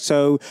great.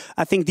 So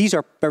I think these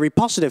are very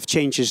positive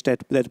changes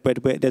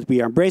that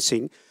we are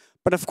embracing.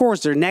 But of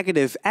course, there are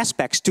negative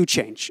aspects to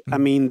change. I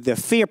mean, the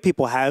fear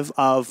people have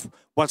of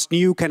what's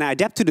new, can I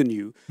adapt to the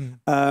new?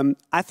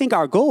 I think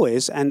our goal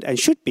is, and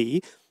should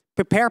be,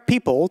 prepare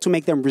people to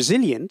make them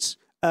resilient,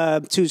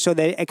 so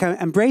they can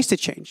embrace the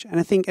change. And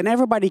I think, and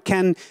everybody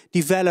can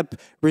develop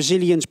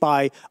resilience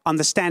by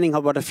understanding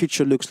what the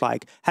future looks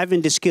like,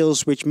 having the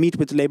skills which meet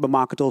with the labor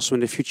market also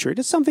in the future.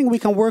 That's something we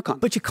can work on.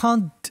 But you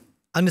can't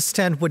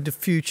understand what the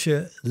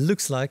future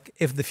looks like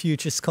if the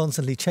future is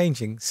constantly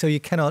changing. So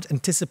you cannot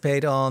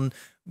anticipate on,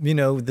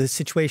 the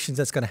situations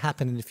that's going to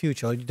happen in the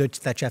future, or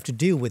that you have to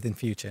deal with in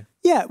future.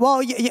 Yeah,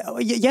 well,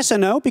 yes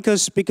and no,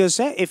 because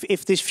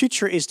if this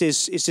future is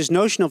this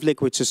notion of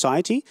liquid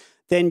society,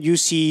 then you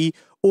see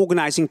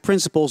organizing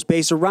principles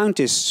based around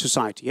this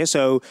society. Yeah?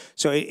 So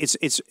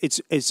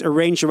it's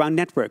arranged around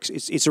networks.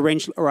 It's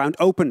arranged around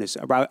openness,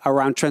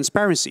 around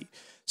transparency.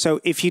 So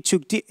if you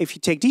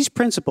take these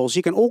principles,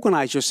 you can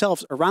organize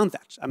yourselves around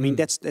that. I mean,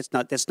 that's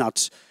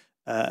not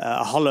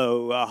a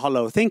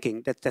hollow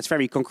thinking. That's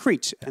very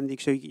concrete, and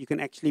so you can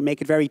actually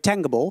make it very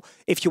tangible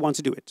if you want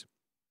to do it.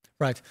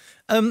 Right.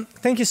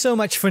 Thank you so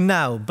much for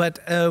now. But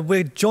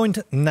we're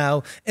joined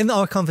now in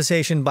our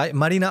conversation by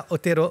Marina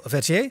Otero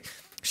Vergier.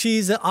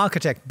 She's an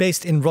architect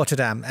based in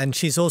Rotterdam, and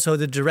she's also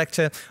the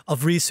director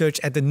of research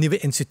at the Nieuwe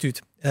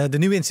Instituut. The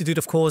Nieuwe Instituut,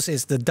 of course,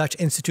 is the Dutch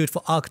Institute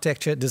for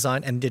Architecture,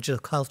 Design and Digital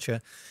Culture.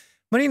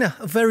 Marina,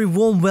 a very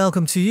warm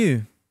welcome to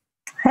you.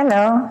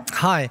 Hello.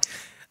 Hi.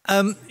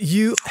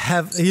 You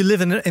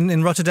live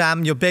in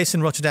Rotterdam. You're based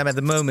in Rotterdam at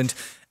the moment,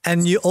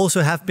 and you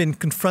also have been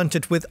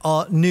confronted with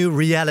our new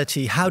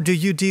reality. How do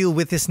you deal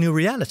with this new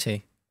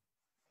reality?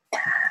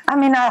 I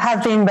mean, I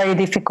have been very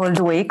difficult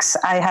weeks.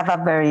 I have a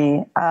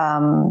very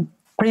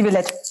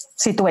privileged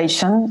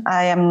situation.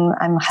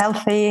 I'm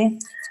healthy.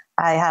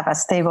 I have a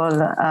stable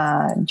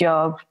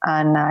job,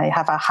 and I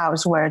have a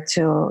house where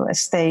to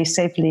stay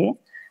safely.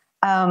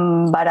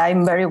 But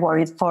I'm very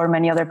worried for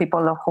many other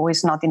people who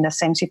is not in the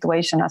same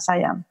situation as I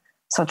am.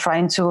 So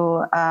trying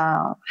to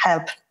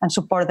help and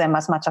support them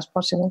as much as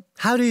possible.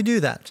 How do you do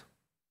that?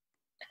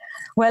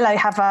 Well, I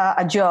have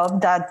a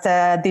job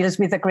that deals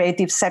with the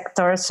creative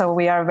sector, so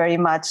we are very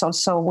much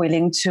also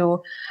willing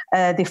to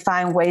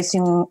define ways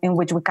in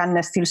which we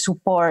can still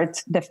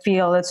support the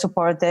field,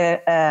 support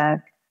the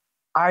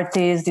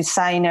artists,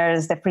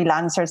 designers, the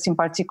freelancers in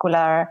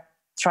particular,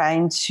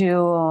 trying to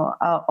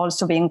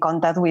also be in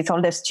contact with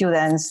all the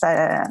students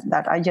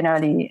that are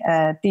generally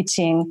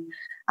teaching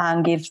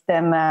and give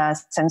them a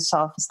sense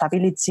of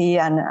stability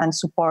and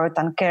support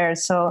and care.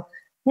 So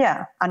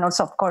yeah, and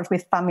also, of course,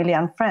 with family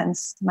and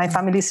friends. My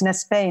family is in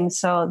Spain,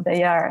 so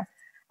they are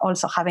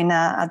also having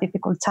a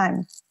difficult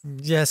time.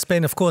 Yeah,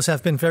 Spain, of course,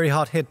 have been very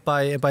hard hit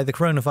by the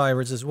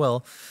coronavirus as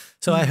well.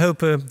 So I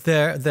hope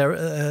they're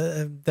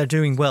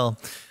doing well.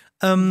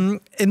 In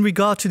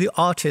regard to the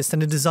artists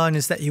and the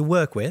designers that you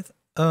work with,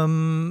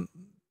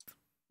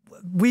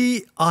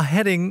 we are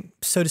heading,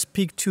 so to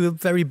speak, to a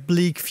very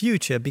bleak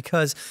future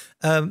because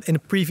in a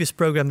previous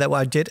program that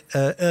I did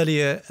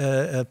earlier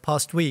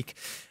past week,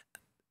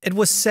 it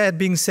was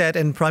being said,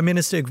 and Prime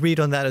Minister agreed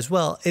on that as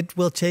well, it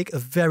will take a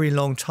very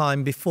long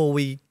time before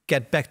we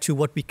get back to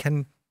what we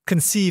can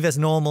conceive as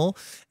normal.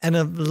 And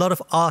a lot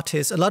of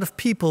artists, a lot of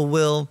people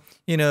will,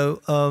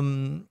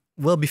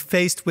 will be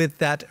faced with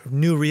that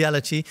new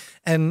reality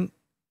and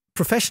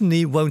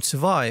professionally won't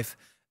survive.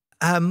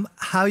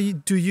 How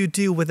do you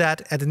deal with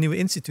that at the Nieuwe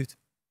Instituut?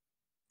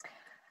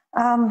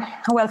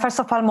 Well,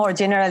 first of all, more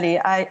generally,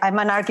 I'm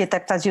an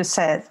architect, as you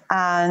said,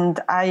 and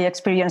I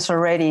experienced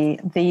already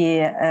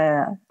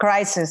the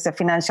crisis, the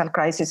financial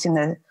crisis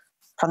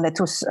from the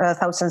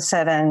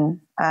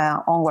 2007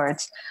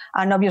 onwards.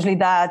 And obviously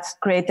that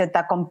created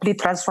a complete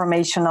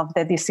transformation of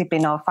the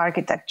discipline of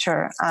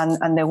architecture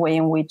and the way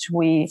in which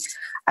we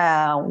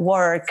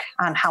work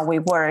and how we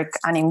work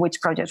and in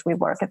which projects we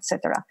work,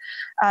 etc.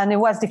 And it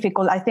was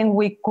difficult. I think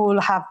we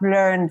could have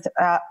learned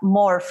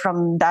more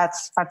from that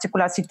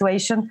particular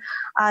situation.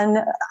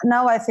 And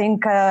now I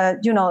think,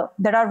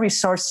 there are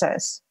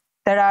resources.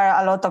 There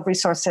are a lot of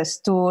resources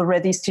to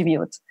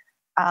redistribute.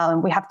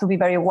 We have to be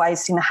very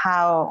wise in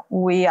how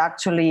we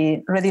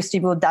actually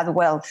redistribute that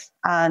wealth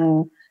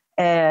and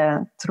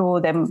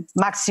through the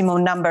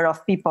maximum number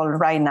of people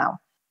right now.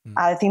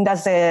 I think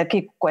that's the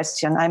key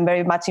question. I'm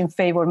very much in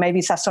favor. Maybe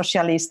it's a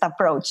socialist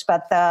approach,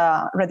 but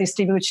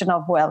redistribution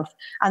of wealth.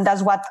 And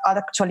that's what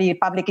actually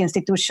public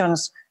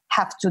institutions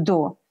have to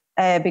do,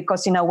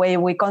 because in a way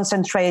we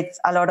concentrate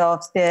a lot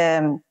of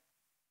the,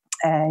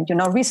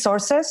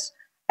 resources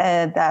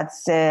that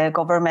the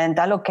government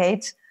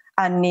allocates,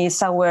 and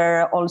it's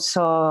our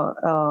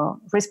also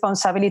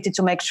responsibility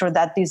to make sure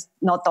that this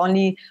not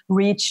only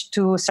reach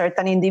to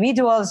certain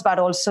individuals, but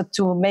also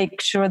to make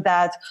sure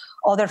that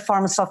other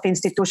forms of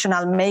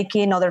institutional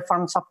making, other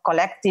forms of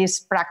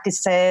collectives,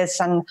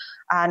 practices,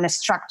 and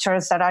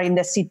structures that are in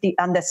the city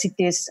and the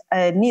cities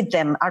need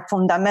them, are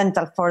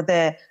fundamental for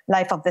the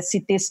life of the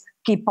cities,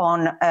 keep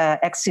on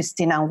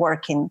existing and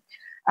working.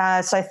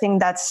 So I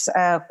think that's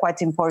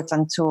quite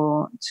important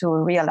to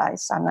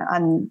realize,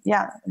 and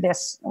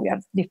this we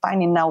are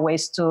defining now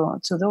ways to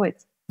do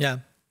it. Yeah,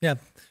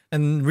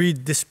 and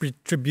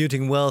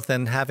redistributing wealth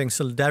and having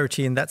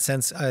solidarity in that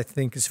sense, I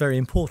think, is very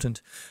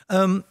important.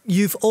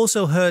 You've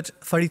also heard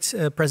Farid's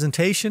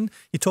presentation.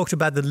 He talked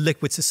about the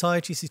liquid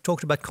societies. He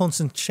talked about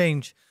constant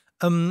change.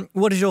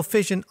 What is your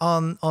vision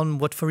on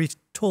what Farid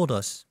told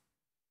us?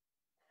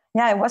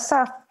 Yeah, it was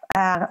a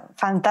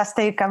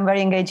fantastic and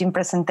very engaging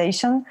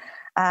presentation.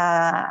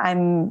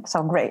 I'm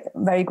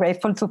very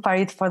grateful to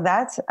Farid for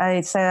that.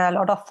 It's a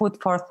lot of food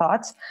for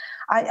thought.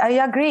 I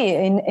agree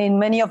in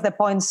many of the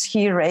points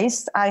he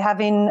raised. I have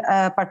been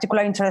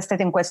particularly interested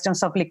in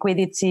questions of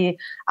liquidity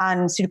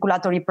and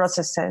circulatory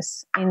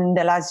processes in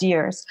the last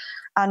years.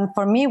 And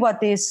for me,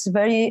 what is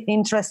very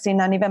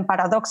interesting and even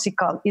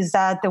paradoxical is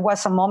that there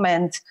was a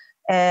moment,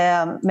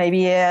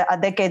 maybe a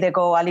decade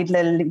ago, a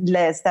little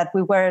less, that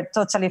we were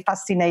totally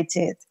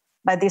fascinated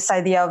by this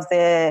idea of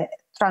the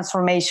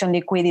transformation,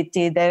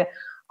 liquidity, the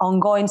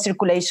ongoing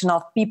circulation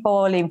of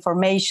people,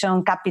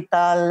 information,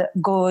 capital,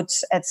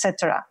 goods,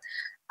 etc.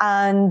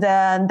 And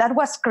that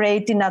was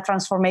creating a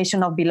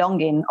transformation of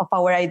belonging, of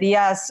our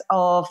ideas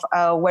of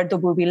where do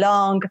we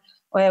belong,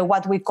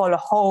 what we call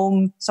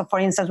home. So for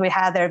instance, we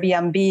had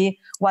Airbnb,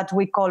 what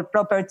we call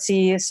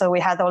property. So we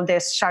had all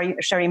these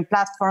sharing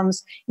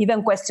platforms,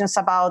 even questions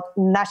about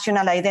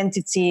national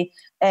identity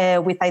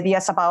with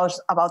ideas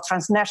about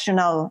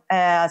transnational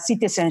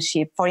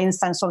citizenship. For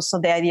instance, also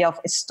the idea of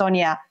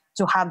Estonia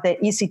to have the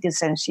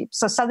e-citizenship.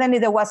 So suddenly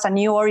there was a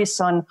new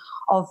horizon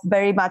of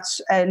very much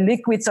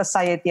liquid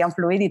society and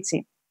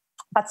fluidity.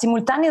 But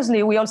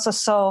simultaneously, we also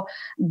saw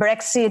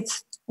Brexit.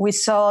 We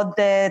saw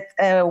the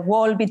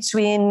wall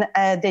between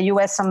the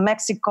US and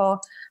Mexico,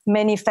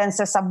 many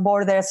fences at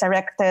borders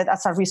erected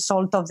as a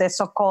result of the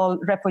so-called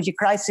refugee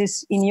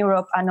crisis in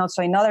Europe and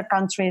also in other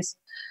countries,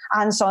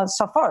 and so on and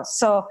so forth.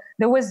 So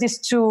there was these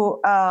two,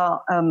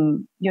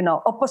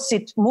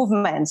 opposite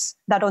movements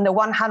that on the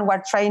one hand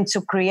were trying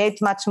to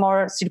create much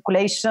more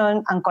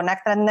circulation and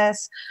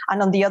connectedness,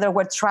 and on the other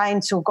were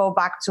trying to go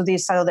back to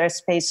this other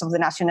space of the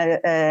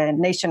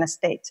nation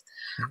state.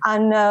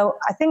 And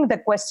I think the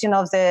question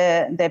of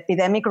the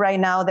epidemic right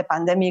now, the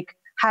pandemic,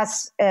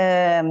 has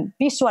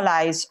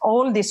visualized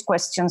all these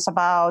questions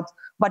about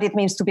what it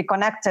means to be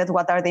connected,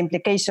 what are the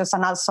implications,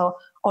 and also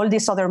all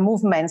these other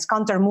movements,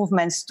 counter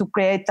movements to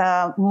create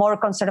a more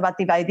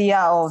conservative idea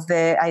of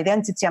the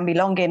identity and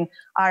belonging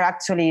are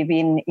actually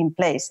being in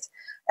place.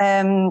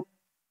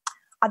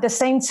 At the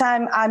same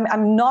time,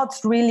 I'm not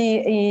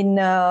really in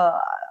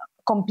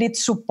complete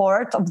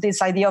support of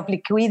this idea of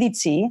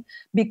liquidity,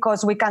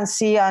 because we can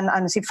see, and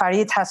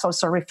Farid has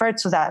also referred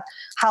to that,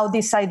 how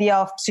this idea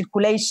of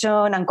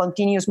circulation and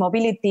continuous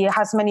mobility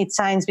has many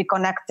times been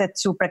connected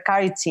to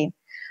precarity.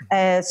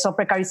 So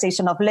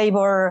precarization of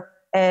labor,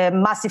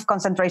 massive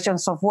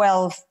concentrations of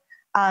wealth,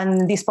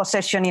 and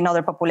dispossession in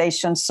other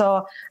populations.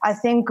 So I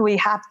think we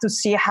have to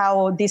see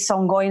how these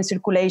ongoing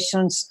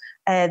circulations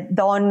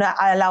don't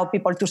allow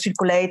people to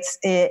circulate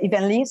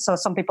evenly. So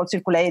some people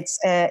circulate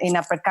in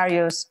a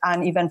precarious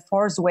and even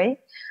forced way.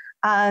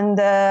 And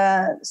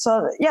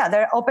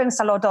there opens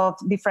a lot of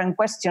different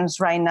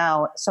questions right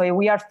now. So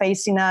we are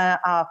facing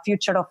a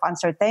future of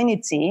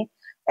uncertainty.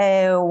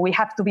 We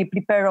have to be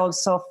prepared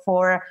also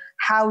for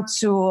how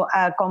to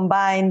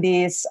combine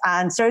this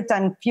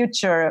uncertain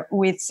future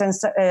with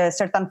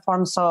certain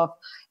forms of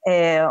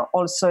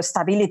also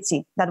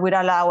stability that would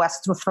allow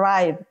us to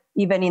thrive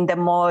even in the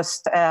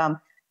most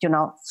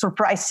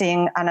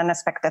surprising and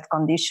unexpected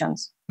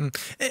conditions.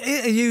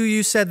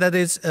 You said that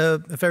it's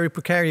very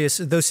precarious.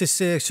 Those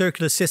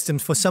circular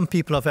systems for some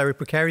people are very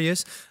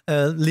precarious,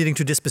 leading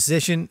to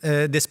dispossession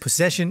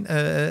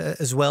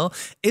as well.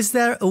 Is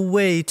there a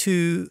way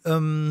to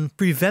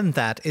prevent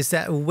that? Is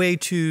there a way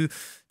to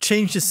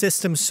change the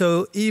system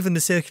so even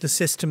the circular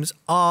systems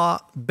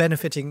are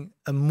benefiting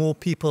more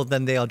people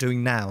than they are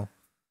doing now?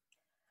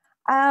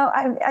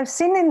 I've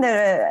seen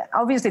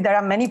obviously there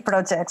are many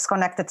projects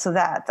connected to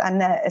that,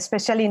 and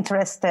especially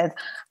interested.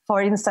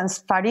 For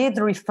instance, Farid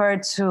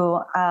referred to,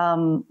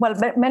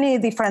 many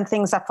different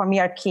things that for me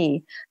are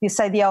key. This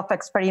idea of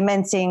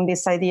experimenting,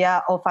 this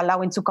idea of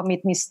allowing to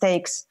commit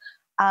mistakes,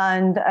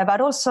 but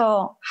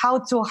also how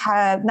to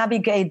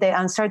navigate the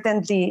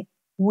uncertainty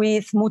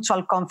with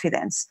mutual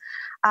confidence.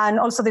 And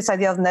also this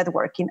idea of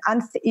networking.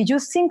 And if you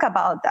think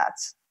about that,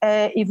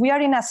 if we are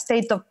in a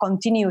state of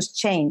continuous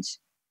change,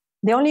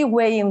 the only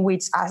way in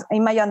which,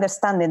 in my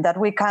understanding, that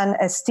we can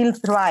still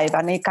thrive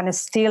and we can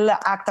still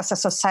act as a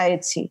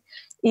society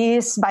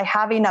is by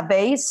having a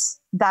base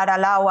that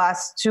allow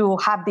us to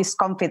have this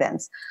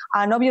confidence.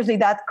 And obviously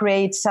that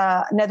creates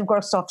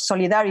networks of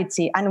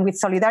solidarity. And with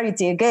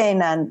solidarity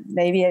again, and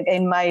maybe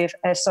again my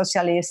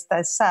socialist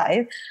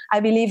side,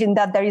 I believe in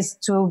that there is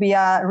to be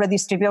a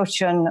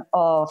redistribution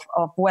of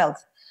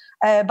wealth.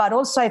 But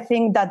also I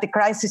think that the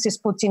crisis is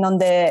putting on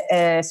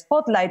the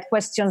spotlight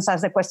questions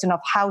as the question of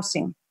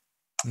housing.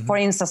 Mm-hmm. For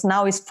instance,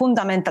 now it's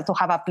fundamental to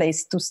have a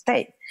place to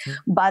stay.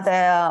 Mm-hmm.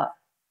 But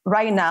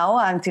right now,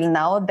 until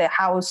now, the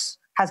house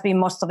has been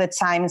most of the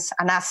times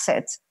an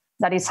asset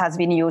that has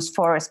been used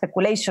for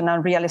speculation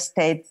and real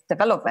estate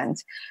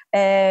development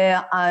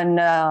and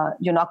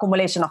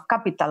accumulation of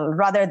capital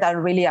rather than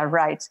really a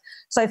right.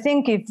 So I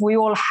think if we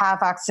all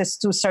have access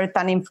to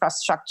certain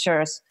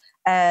infrastructures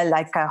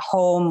like a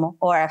home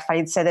or, if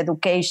I said,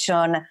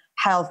 education,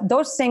 health,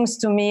 those things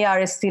to me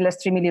are still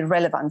extremely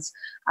relevant.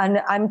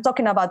 And I'm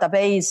talking about a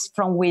base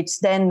from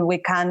which then we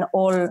can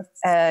all,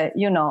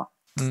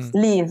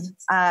 live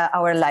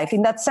our life.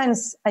 In that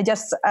sense, I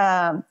just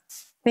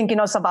thinking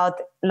also about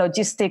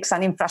logistics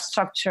and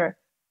infrastructure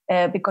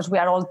because we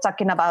are all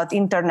talking about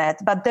internet.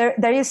 But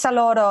there is a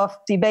lot of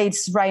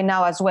debates right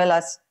now as well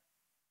as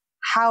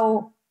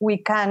how we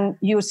can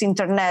use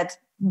internet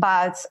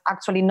but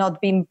actually not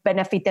being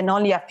benefiting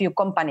only a few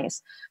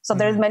companies. So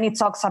there's many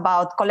talks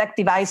about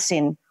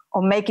collectivizing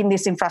or making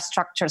these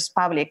infrastructures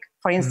public.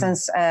 For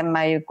instance,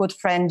 my good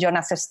friend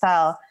Jonas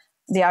Stahl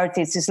the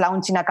artist, is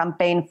launching a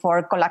campaign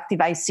for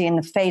collectivizing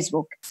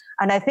Facebook.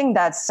 And I think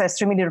that's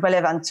extremely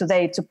relevant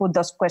today to put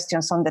those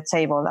questions on the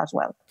table as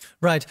well.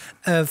 Right.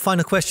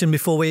 Final question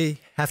before we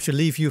have to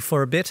leave you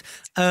for a bit.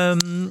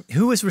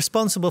 Who is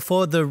responsible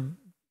for the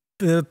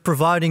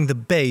providing the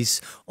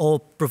base or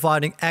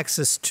providing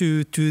access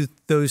to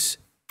those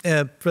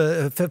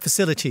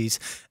facilities?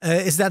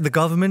 Is that the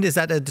government? Is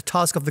that the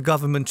task of the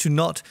government to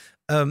not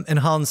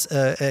enhance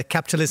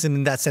capitalism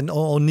in that sense,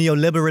 or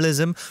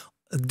neoliberalism?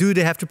 Do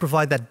they have to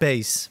provide that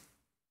base?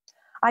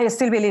 I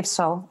still believe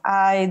so.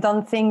 I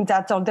don't think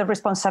that all the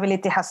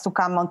responsibility has to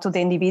come onto the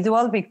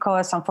individual,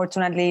 because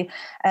unfortunately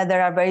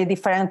there are very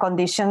different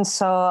conditions.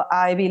 So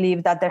I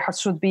believe that there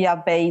should be a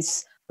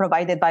base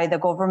provided by the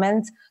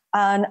government.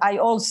 And I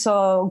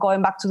also,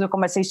 going back to the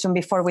conversation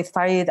before with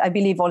Farid, I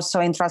believe also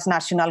in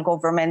transnational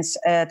governments,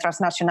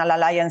 transnational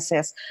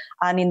alliances.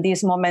 And in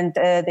this moment,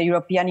 the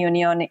European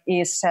Union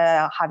is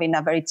having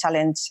a very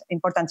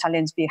important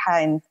challenge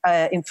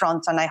in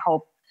front, and I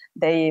hope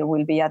they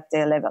will be at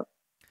the level.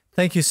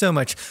 Thank you so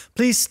much.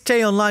 Please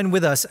stay online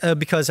with us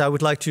because I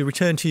would like to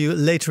return to you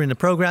later in the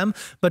program.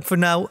 But for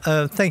now,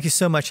 thank you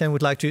so much, and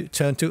would like to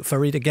turn to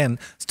Farid again.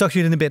 Let's talk to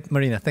you in a bit,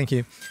 Marina. Thank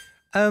you.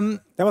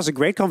 That was a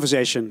great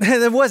conversation.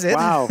 That was it.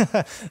 Wow.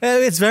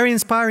 It's very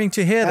inspiring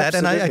to hear that,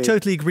 Absolutely. and I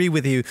totally agree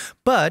with you.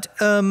 But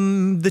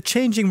the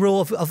changing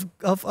role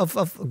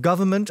of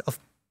government, of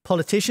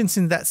politicians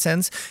in that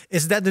sense,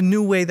 is that the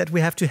new way that we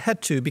have to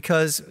head to?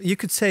 Because you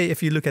could say,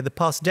 if you look at the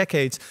past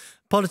decades,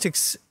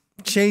 politics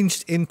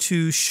changed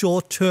into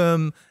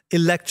short-term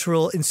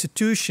electoral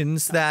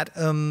institutions that,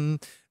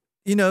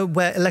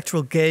 where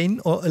electoral gain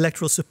or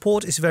electoral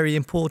support is very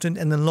important,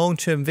 and the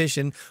long-term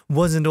vision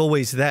wasn't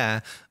always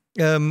there.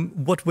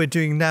 What we're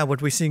doing now,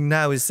 what we're seeing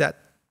now, is that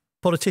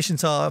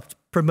politicians are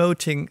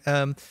promoting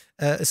a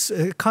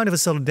kind of a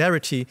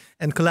solidarity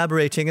and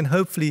collaborating, and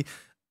hopefully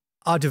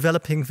are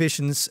developing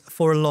visions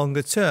for a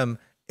longer term.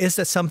 Is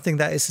that something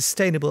that is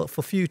sustainable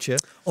for future,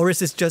 or is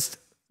this just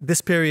this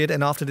period,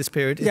 and after this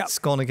period, it's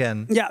gone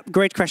again? Yeah,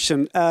 great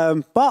question.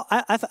 Well,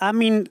 I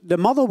mean, the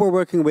model we're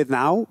working with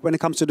now, when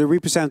it comes to the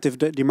representative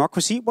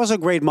democracy, was a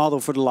great model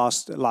for the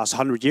last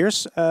 100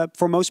 years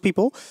for most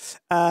people.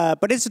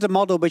 But is it a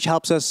model which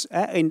helps us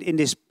in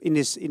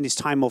this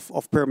time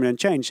of permanent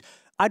change?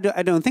 I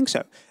don't think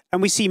so.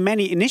 And we see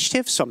many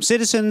initiatives, some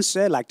citizens,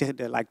 like the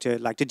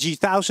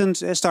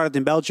G1000, started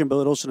in Belgium,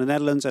 but also in the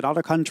Netherlands and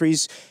other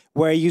countries,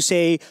 where you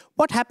say,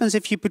 what happens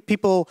if you put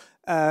people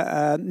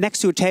next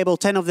to a table,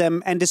 10 of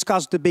them, and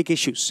discuss the big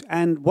issues?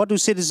 And what do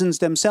citizens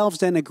themselves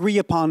then agree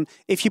upon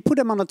if you put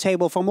them on a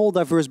table from all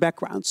diverse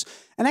backgrounds?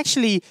 And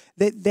actually,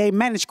 they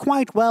manage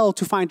quite well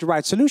to find the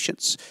right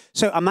solutions.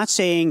 So I'm not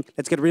saying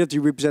let's get rid of the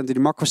representative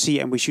democracy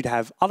and we should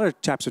have other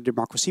types of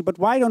democracy, but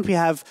why don't we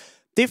have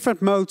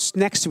different modes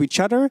next to each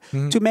other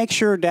to make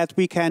sure that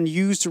we can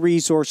use the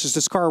resources,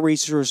 the scarce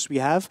resources we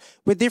have,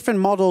 with different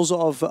models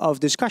of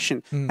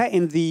discussion.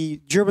 In the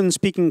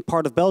German-speaking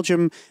part of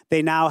Belgium,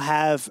 they now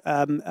have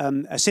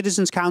a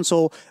citizens'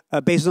 council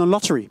based on a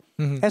lottery.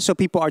 And so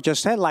people are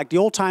just like the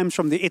old times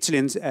from the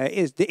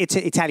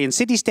Italian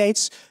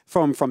city-states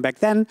from back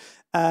then.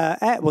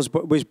 Was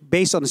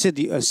based on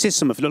a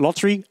system of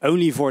lottery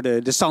only for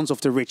the sons of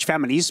the rich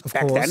families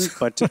back then.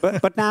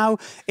 But now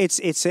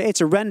it's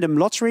a random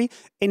lottery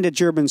in the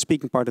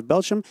German-speaking part of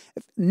Belgium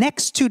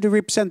next to the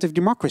representative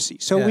democracy.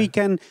 So we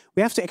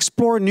have to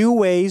explore new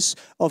ways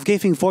of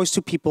giving voice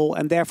to people,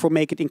 and therefore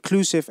make it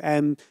inclusive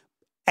and,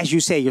 as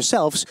you say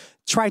yourselves,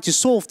 try to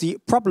solve the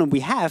problem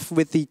we have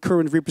with the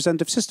current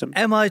representative system.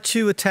 Am I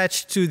too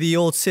attached to the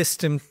old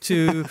system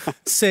to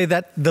say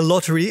that the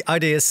lottery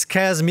idea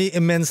scares me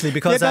immensely?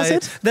 Because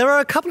there are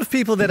a couple of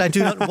people that I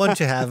do not want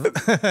to have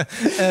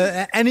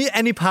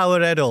any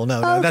power at all.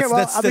 No, okay,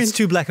 that's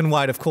too black and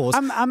white, of course.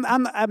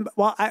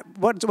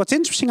 What's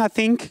interesting, I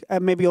think,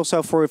 maybe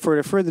also for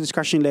the further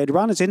discussion later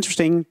on, it's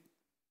interesting.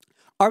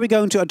 Are we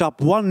going to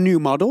adopt one new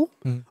model,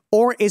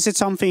 or is it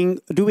something?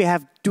 Do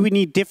we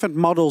need different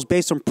models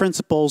based on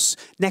principles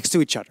next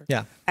to each other?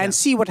 And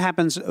see what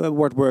happens,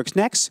 what works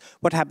next,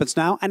 what happens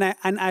now. And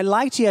I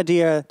like the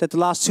idea that the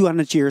last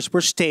 200 years were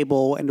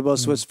stable and it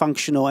was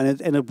functional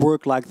and it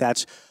worked like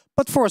that.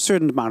 But for a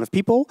certain amount of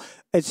people,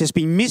 it has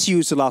been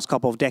misused the last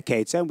couple of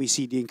decades, and we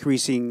see the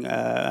increasing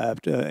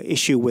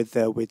issue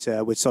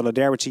with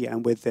solidarity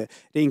and with the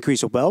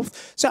increase of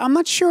wealth. So I'm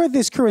not sure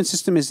this current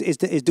system is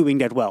doing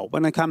that well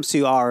when it comes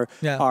to our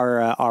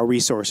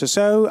resources.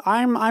 So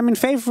I'm in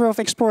favor of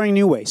exploring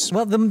new ways.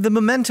 Well, the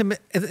momentum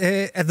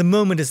at the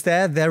moment is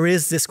there. There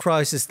is this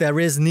crisis. There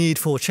is need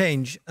for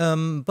change.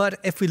 But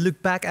if we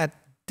look back at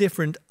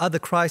different other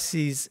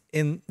crises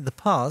in the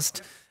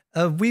past,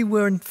 we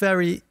weren't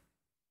very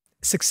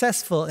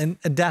successful in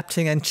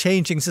adapting and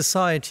changing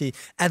society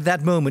at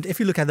that moment. If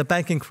you look at the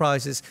banking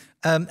crisis,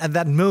 at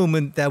that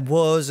moment there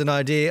was an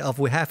idea of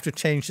we have to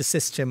change the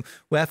system,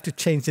 we have to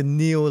change the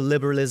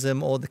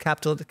neoliberalism or the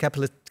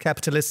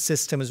capitalist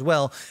system as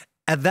well.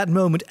 at that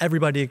moment,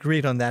 everybody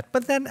agreed on that.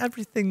 But then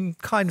everything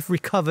kind of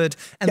recovered,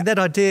 and that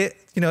idea,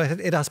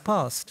 it has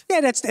passed.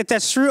 Yeah,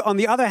 that's true. On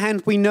the other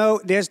hand, we know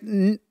there's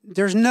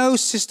no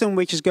system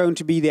which is going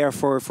to be there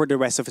for the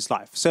rest of its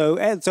life. So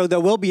there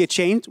will be a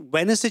change.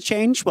 When is the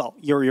change? Well,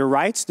 you're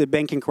right. The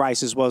banking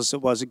crisis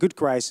was a good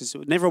crisis.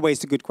 Never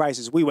waste a good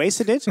crisis. We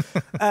wasted it.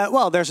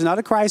 Well, there's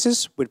another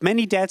crisis with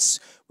many debts,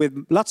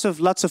 with lots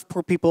of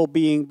poor people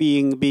being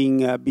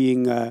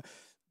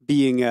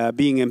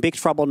in big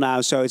trouble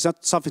now. So it's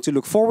not something to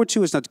look forward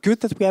to. It's not good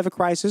that we have a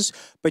crisis.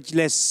 But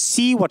let's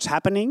see what's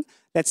happening.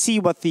 Let's see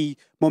what the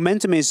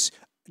momentum is,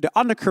 the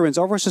undercurrents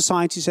of our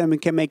societies, and we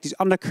can make these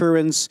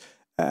undercurrents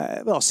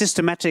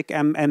systematic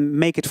and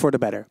make it for the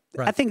better.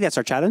 Right. I think that's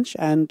our challenge.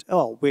 And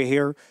we're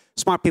here,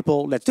 smart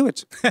people, let's do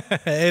it.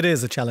 It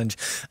is a challenge.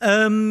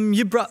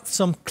 You brought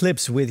some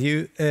clips with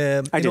you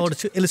in order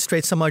to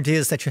illustrate some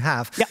ideas that you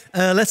have.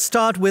 Yeah. Let's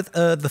start with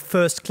the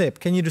first clip.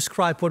 Can you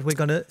describe what we're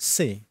going to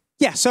see?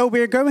 Yeah, so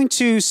we're going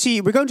to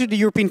the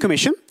European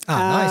Commission,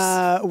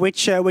 nice.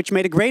 which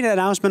made a great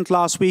announcement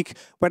last week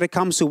when it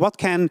comes to what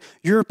can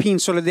European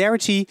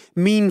solidarity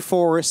mean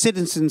for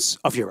citizens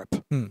of Europe.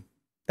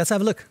 Let's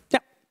have a look. Yeah.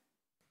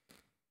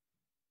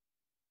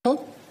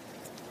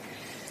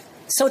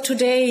 So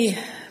today,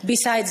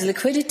 besides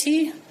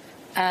liquidity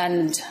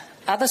and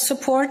other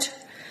support,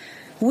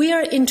 we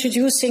are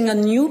introducing a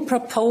new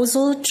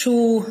proposal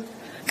to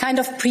kind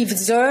of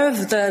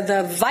preserve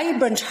the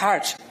vibrant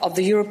heart of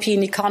the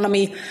European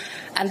economy,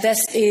 and this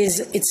is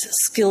its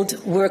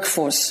skilled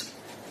workforce.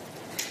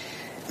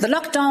 The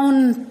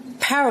lockdown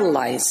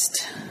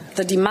paralyzed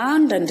the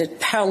demand and it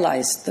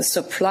paralyzed the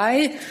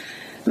supply.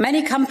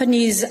 Many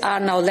companies are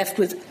now left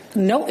with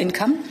no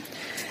income,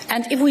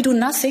 and if we do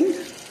nothing,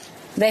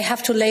 they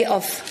have to lay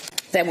off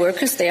their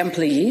workers, their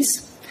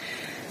employees.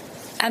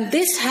 And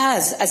this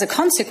has, as a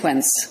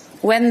consequence,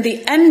 when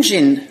the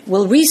engine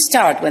will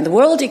restart, when the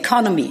world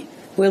economy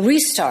will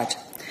restart,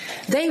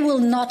 they will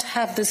not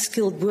have the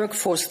skilled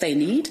workforce they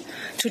need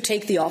to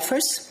take the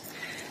offers.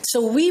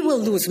 So we will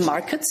lose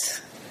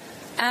markets,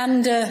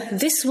 and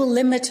this will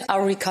limit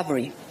our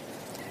recovery.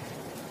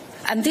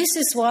 And this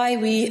is why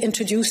we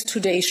introduced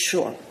today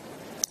SURE.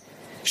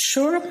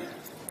 SURE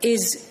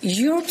is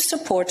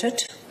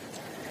Europe-supported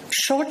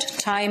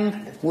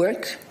short-time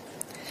work.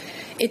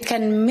 It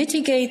can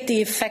mitigate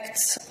the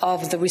effects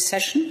of the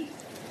recession.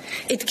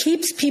 It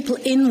keeps people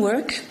in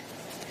work.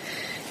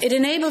 It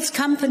enables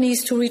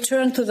companies to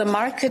return to the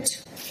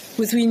market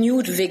with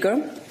renewed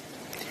vigor.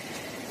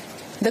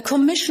 The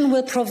Commission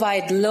will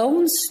provide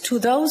loans to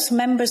those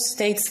member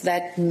states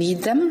that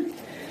need them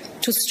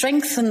to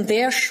strengthen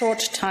their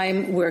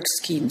short-time work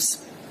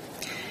schemes.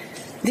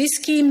 These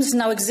schemes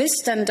now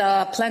exist and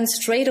are planned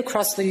straight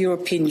across the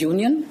European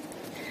Union,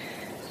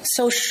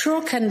 so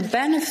SURE can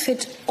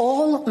benefit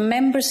all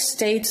member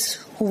states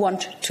who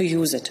want to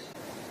use it.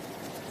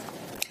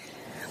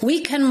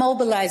 We can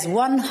mobilize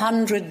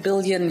 100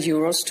 billion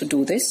euros to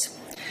do this,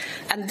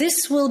 and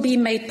this will be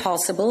made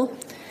possible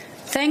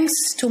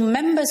thanks to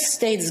member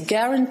states'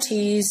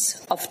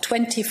 guarantees of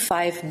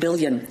 25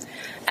 billion.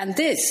 And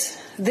this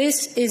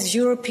is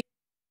European.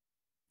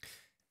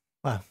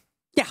 Wow.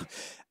 Yeah.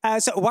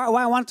 So why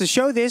I want to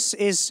show this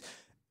is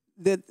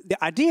the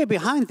idea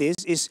behind this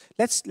is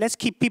let's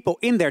keep people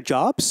in their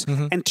jobs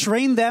and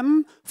train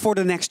them for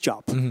the next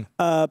job.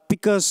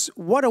 Because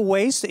what a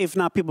waste if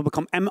now people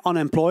become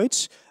unemployed,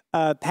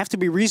 have to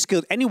be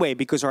reskilled anyway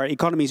because our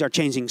economies are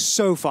changing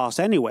so fast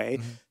anyway.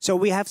 So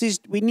we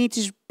need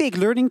this big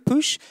learning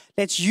push.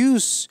 Let's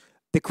use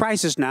the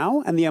crisis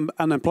now and the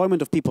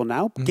unemployment of people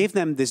now, give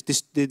them this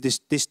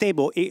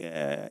stable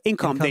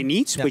income they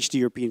need, which the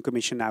European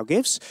Commission now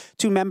gives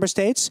to member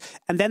states,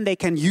 and then they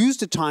can use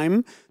the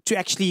time to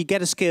actually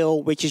get a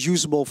skill which is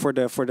usable for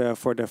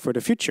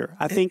the future.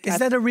 I think is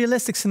that a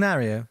realistic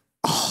scenario?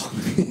 Oh.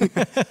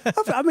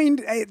 I mean,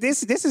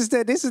 this is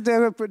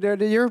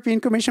the European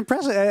Commission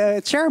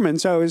chairman,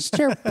 so it's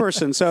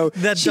chairperson, so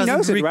that she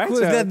knows it, right? So,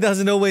 that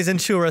doesn't always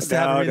ensure us to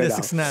have a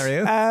realistic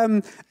scenario.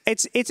 I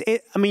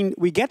mean,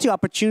 we get the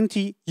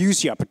opportunity,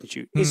 use the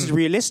opportunity. Is it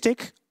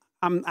realistic?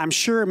 I'm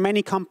sure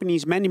many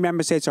companies, many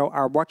member states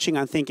are watching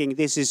and thinking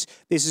this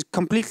is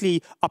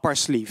completely up our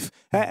sleeve.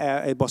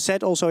 It was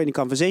said also in the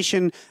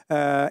conversation.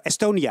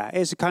 Estonia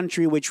is a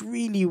country which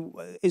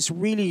is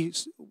really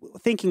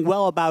thinking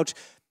well about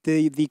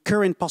the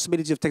current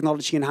possibilities of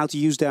technology and how to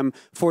use them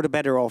for the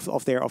better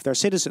of their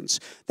citizens.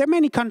 There are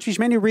many countries,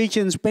 many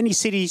regions, many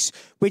cities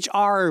which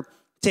are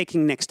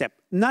taking next step.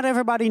 Not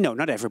everybody, no,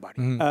 not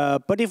everybody.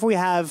 But if we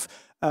have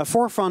a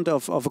forefront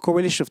of a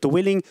coalition of the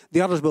willing,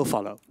 the others will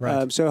follow.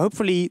 Right. So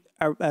hopefully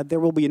there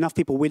will be enough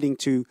people willing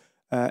to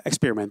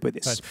experiment with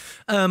this.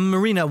 Right.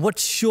 Marina,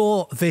 what's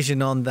your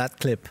vision on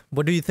that clip?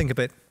 What do you think of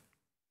it?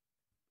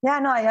 Yeah,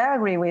 no, I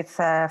agree with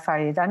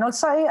Farid. And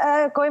also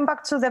going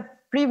back to the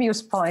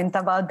previous point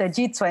about the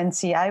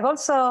G20, I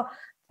also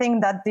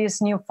think that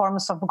these new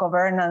forms of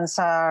governance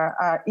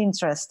are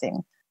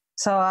interesting.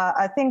 So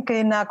I think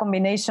in a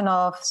combination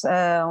of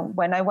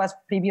when I was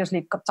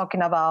previously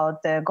talking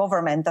about the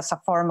government as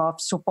a form of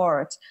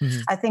support,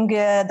 I think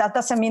that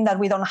doesn't mean that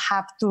we don't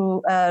have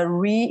to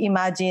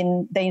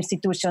reimagine the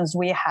institutions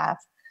we have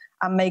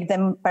and make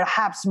them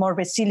perhaps more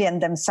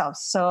resilient themselves.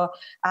 So,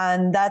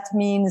 and that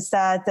means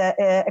that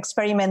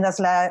experiments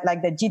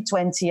like the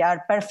G20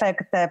 are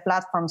perfect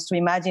platforms to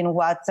imagine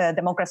what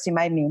democracy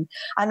might mean.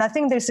 And I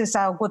think this is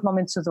a good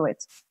moment to do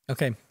it.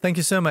 Okay, thank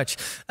you so much.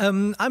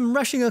 I'm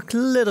rushing a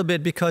little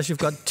bit because you've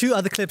got two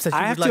other clips that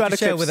you would like to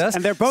share with us.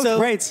 And they're both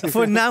great.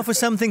 For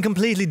something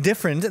completely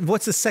different,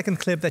 what's the second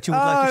clip that you would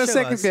like to show us? The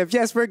second clip,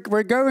 yes.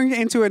 We're going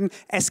into an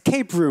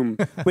escape room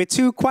with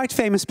two quite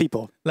famous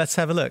people. Let's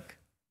have a look.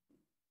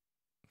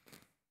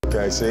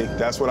 Okay, see,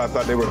 that's what I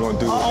thought they were going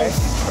to do. I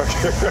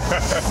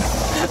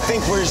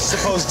think we're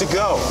supposed to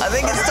go. I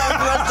think it's time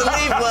for us to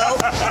leave, Will.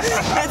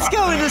 Let's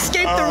go and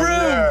escape the room.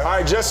 Yeah. All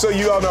right, just so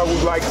you all know,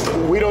 like,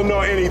 we don't know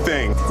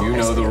anything. You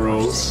know the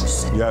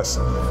rules. Yes.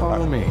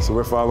 Follow me. So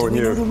we're following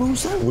you. Do we know the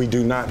rules, though? We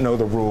do not know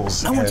the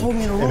rules. No one told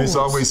me the rules. And it's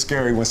always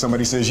scary when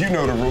somebody says, you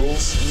know the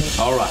rules.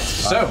 All right.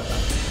 So,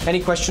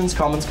 any questions,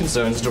 comments,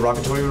 concerns,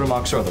 derogatory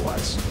remarks, or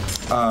otherwise?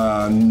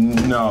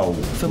 No.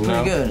 Feel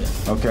pretty good.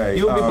 Okay.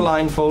 You'll be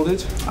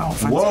blindfolded. Oh,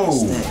 fantastic.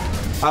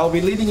 Whoa. I'll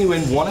be leading you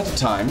in one at a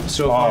time,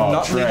 so if I'm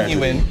not leading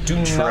you in,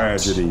 do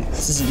Tragedy. not.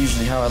 This isn't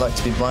usually how I like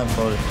to be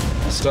blindfolded.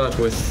 Start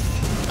with...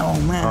 Oh,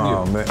 man.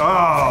 Oh, man. Oh!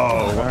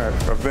 All right.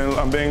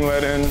 I'm being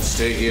let in.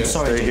 Stay here.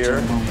 Sorry, Stay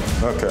here.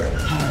 Okay.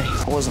 Sorry,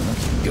 I wasn't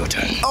looking. Your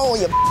turn. Oh,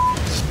 you...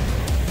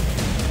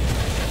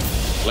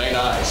 Play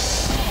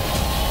nice.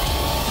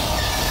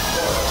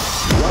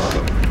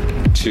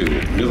 Welcome to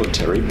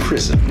military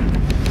prison.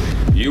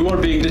 You are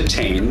being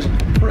detained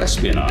for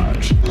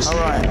espionage. All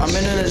right, I'm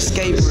in an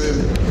escape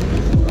room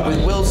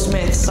with Will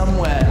Smith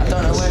somewhere. I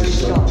don't know where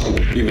he's gone.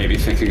 You may be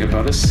thinking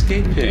about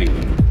escaping.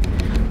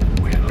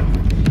 Well,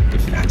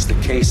 if that's the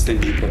case,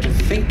 then you better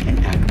think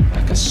and act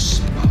like a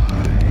spy.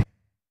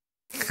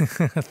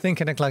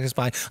 Think and act like a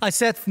spy. I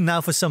said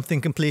now for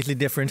something completely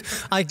different.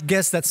 I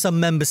guess that some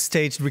member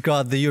states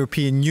regard the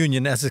European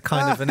Union as a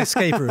kind of an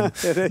escape room.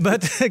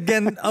 But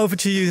again, over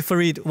to you,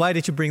 Farid. Why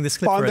did you bring this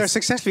clip for us? They're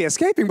successfully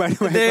escaping, by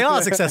the way. They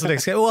are successfully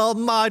escaping.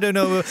 Well, I don't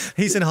know.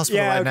 He's in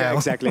hospital right now.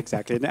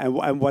 Exactly.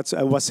 And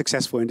what's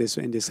successful in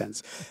this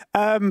sense.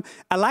 I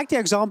like the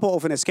example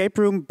of an escape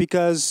room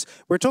because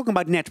we're talking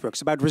about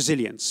networks, about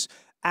resilience.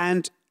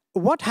 And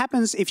what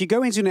happens if you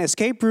go into an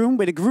escape room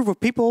with a group of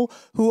people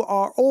who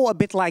are all a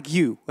bit like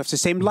you, who have the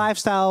same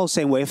lifestyle,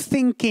 same way of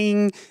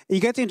thinking? You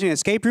get into an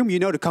escape room, you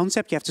know the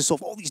concept, you have to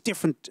solve all these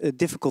different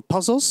difficult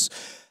puzzles.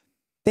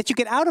 That you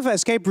get out of an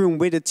escape room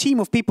with a team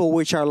of people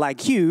which are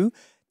like you,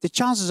 the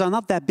chances are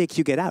not that big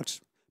you get out.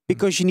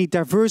 Because you need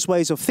diverse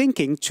ways of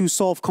thinking to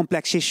solve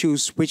complex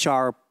issues which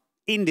are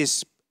in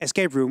this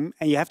escape room,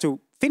 and you have to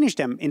finish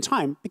them in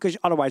time because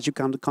otherwise you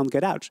can't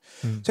get out.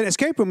 So the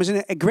escape room is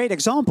a great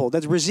example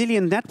that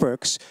resilient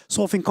networks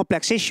solving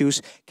complex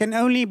issues can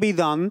only be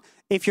done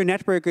if your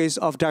network is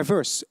of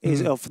diverse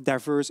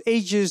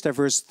ages,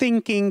 diverse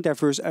thinking,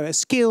 diverse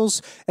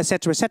skills,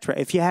 etc., etc.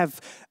 If you have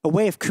a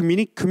way of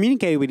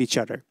communicating with each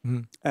other,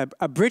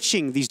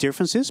 abridging these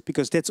differences,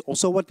 because that's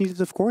also what needed,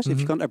 of course. If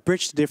you can't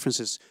abridge the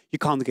differences, you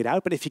can't get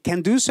out. But if you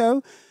can do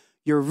so,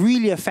 you're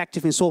really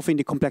effective in solving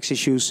the complex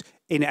issues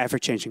in an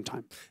ever-changing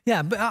time.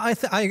 Yeah, but I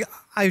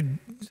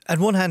at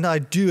one hand, I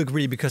do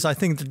agree because I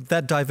think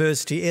that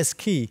diversity is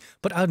key.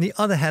 But on the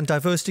other hand,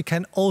 diversity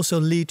can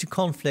also lead to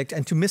conflict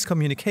and to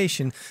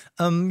miscommunication.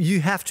 You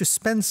have to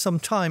spend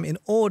some time in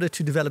order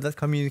to develop that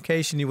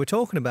communication you were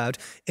talking about,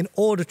 in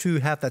order to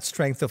have that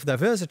strength of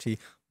diversity.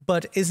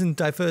 But isn't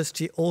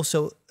diversity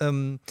also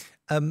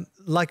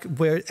like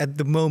we're at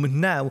the moment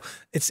now?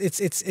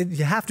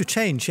 You have to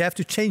change. You have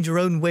to change your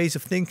own ways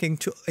of thinking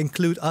to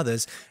include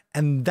others,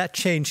 and that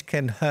change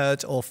can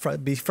hurt or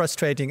be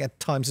frustrating at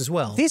times as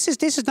well. This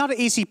is not an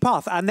easy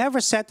path. I never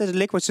said that the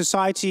liquid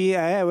society,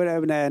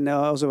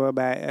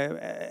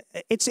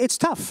 it's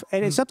tough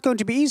and it's not going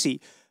to be easy.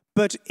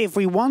 But if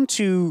we want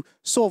to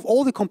solve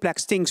all the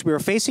complex things we are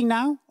facing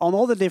now on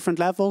all the different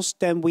levels,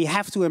 then we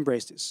have to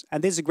embrace this.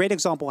 And this is a great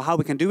example of how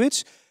we can do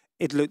it.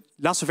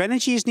 Lots of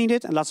energy is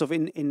needed and lots of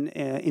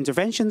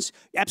interventions.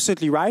 You're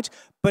absolutely right,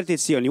 but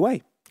it's the only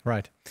way.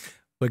 Right.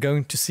 We're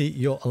going to see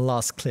your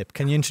last clip.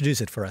 Can you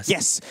introduce it for us?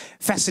 Yes,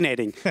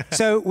 fascinating.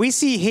 So we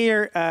see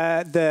here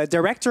the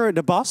director,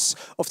 the boss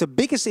of the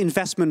biggest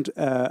investment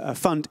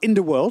fund in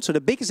the world. So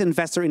the biggest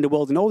investor in the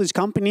world in all these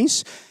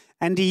companies.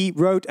 And he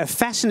wrote a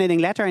fascinating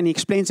letter, and he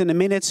explains in a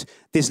minute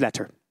this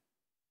letter.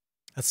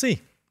 Let's see.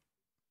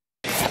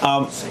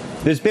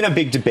 There's been a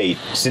big debate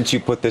since you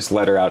put this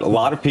letter out. A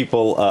lot of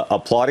people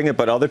applauding it,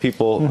 but other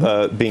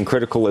people being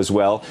critical as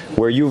well,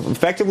 where you've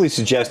effectively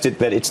suggested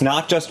that it's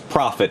not just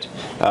profit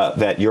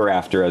that you're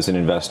after as an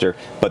investor,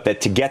 but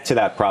that to get to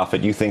that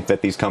profit, you think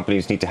that these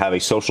companies need to have a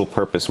social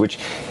purpose, which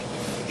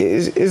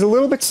is a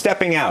little bit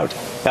stepping out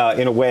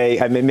in a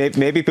way. I mean,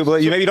 maybe people,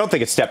 maybe you don't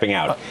think it's stepping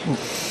out.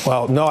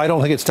 Well, no, I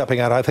don't think it's stepping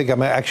out. I think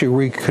I'm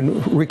actually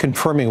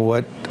reconfirming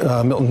what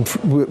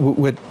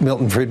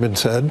Milton Friedman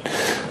said.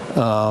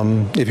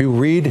 If you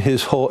read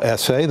his whole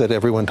essay that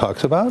everyone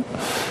talks about,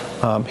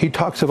 he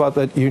talks about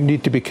that you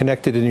need to be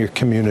connected in your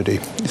community,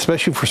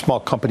 especially for small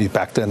companies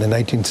back then in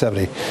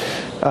 1970.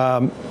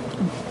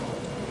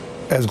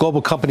 As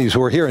global companies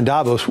who are here in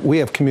Davos, we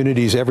have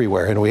communities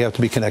everywhere, and we have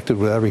to be connected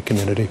with every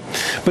community.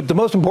 But the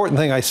most important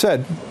thing I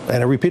said, and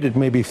I repeated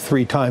maybe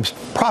 3 times,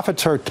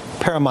 profits are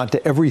paramount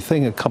to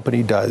everything a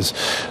company does.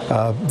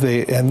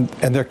 And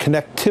their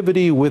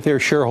connectivity with their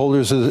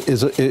shareholders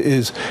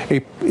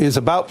is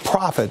about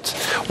profits.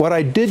 What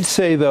I did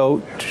say,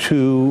 though,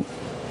 to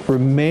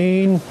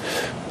remain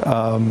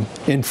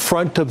in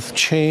front of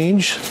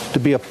change, to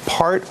be a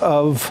part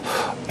of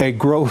a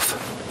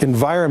growth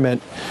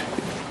environment,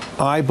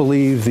 I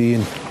believe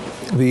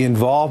the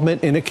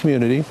involvement in a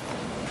community,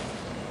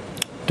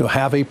 to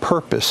have a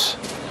purpose,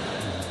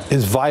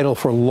 is vital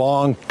for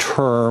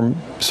long-term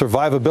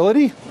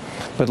survivability,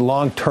 but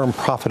long-term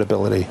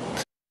profitability.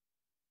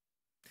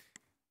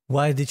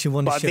 Why did you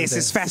want to share this?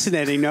 This is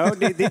fascinating, no?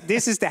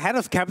 This is the head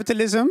of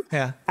capitalism.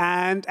 Yeah.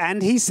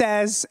 And he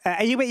says,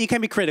 you can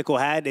be critical,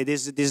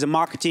 this is a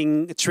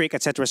marketing trick,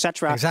 etc.,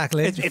 etc.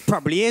 Exactly. It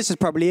probably is.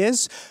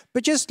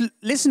 But just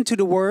listen to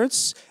the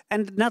words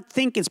and not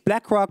think it's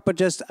BlackRock, but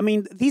just, I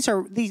mean, he's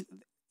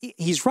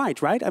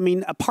right? I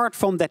mean, apart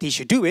from that he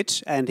should do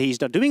it, and he's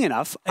not doing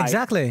enough.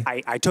 Exactly.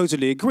 I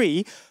totally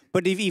agree.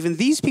 But if even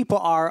these people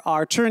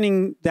are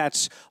turning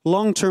that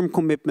long-term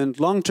commitment,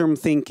 long-term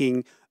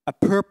thinking, a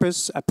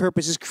purpose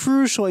is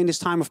crucial in this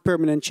time of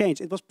permanent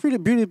change. It was pretty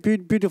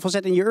beautiful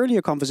said in your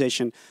earlier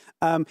conversation.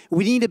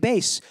 We need a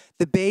base.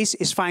 The base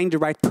is finding the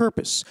right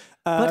purpose.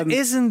 But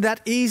isn't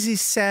that easy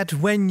said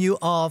when you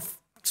are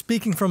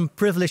speaking from a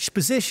privileged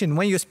position,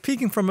 when you're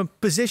speaking from a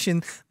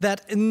position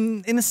that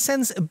in a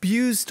sense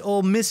abused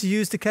or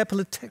misused the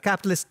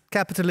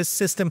capitalist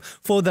system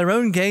for their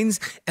own gains,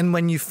 and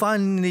when you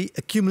finally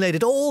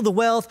accumulated all the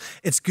wealth,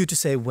 it's good to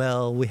say,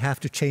 well, we have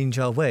to change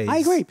our ways. I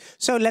agree.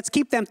 So let's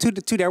keep them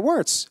to their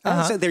words.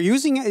 So they're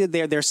using it,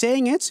 they're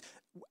saying it.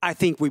 I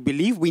think we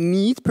believe we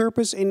need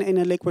purpose in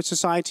a liquid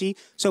society.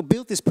 So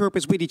build this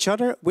purpose with each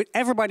other, with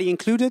everybody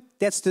included.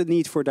 That's the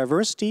need for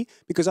diversity,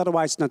 because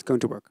otherwise it's not going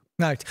to work.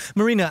 Right.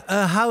 Marina,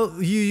 how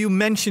you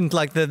mentioned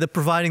like the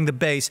providing the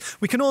base.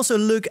 We can also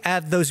look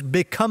at those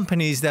big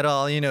companies that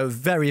are,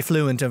 very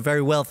affluent and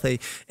very wealthy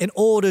in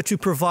order to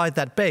provide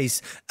that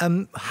base.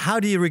 How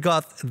do you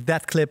regard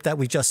that clip that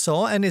we just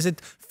saw? And is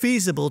it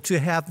feasible to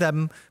have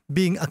them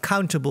being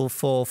accountable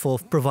for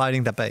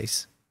providing the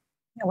base?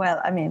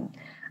 Well, I mean,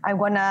 I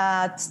want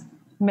to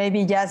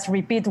maybe just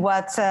repeat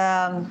what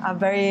a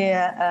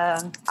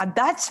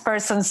Dutch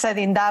person said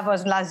in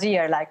Davos last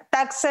year, like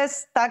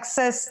taxes,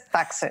 taxes,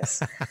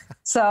 taxes.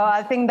 So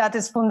I think that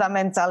is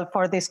fundamental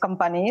for these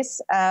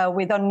companies.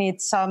 We don't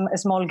need some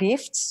small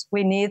gifts.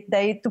 We need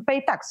they to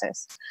pay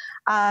taxes.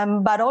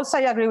 But also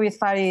I agree with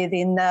Farid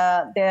in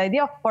the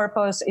idea of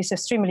purpose is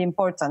extremely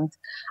important.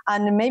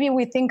 And maybe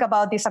we think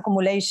about this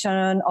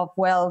accumulation of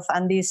wealth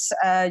and this,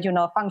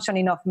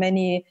 functioning of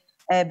many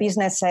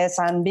businesses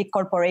and big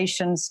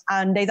corporations,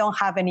 and they don't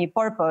have any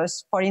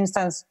purpose. For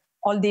instance,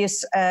 all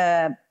these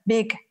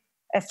big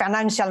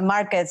financial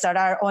markets that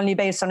are only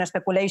based on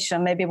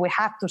speculation, maybe we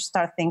have to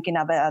start thinking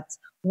about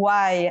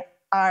why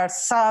are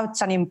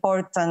such an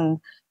important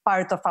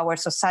part of our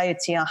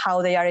society and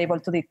how they are able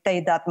to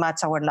dictate that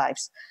much our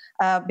lives.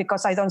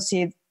 Because I don't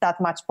see that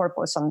much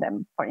purpose on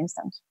them, for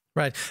instance.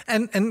 Right.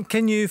 And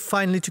can you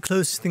finally, to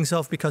close things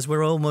off, because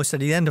we're almost at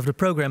the end of the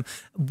program,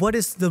 what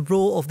is the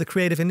role of the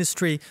creative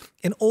industry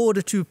in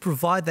order to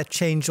provide that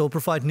change or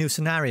provide new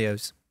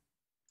scenarios?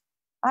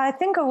 I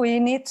think we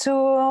need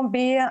to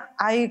be,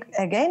 I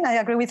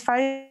agree with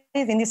Farid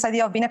in this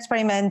idea of being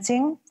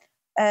experimenting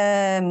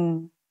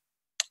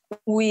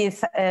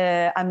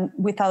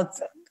without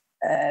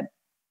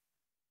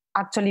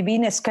actually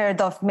being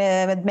scared of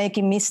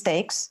making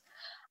mistakes,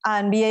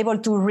 and be able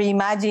to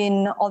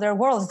reimagine other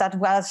worlds. That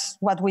was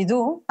what we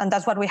do, and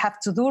that's what we have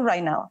to do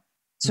right now,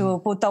 to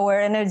put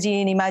our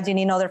energy in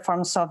imagining other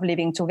forms of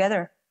living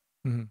together.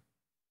 Mm-hmm.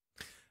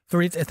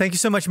 Farid, thank you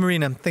so much,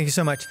 Marina. Thank you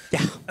so much. Yeah.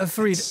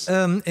 Farid,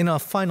 in our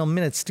final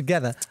minutes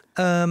together,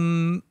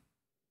 look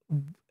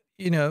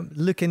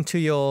into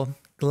your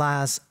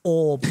glass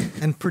orb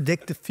and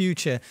predict the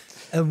future.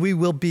 We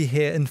will be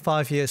here in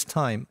 5 years'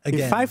 time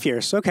again. In 5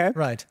 years, okay.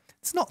 Right.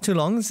 It's not too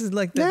long. This is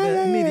like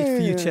the immediate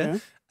future. Yeah.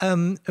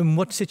 In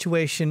what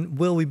situation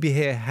will we be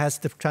here? Has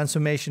the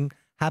transformation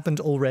happened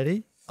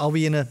already? Are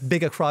we in a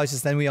bigger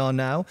crisis than we are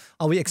now?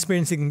 Are we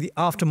experiencing the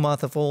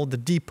aftermath of all the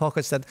deep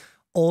pockets that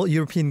all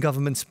European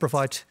governments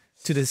provide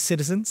to the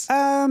citizens?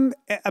 I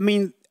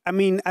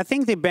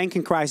think the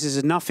banking crisis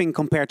is nothing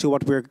compared to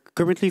what we're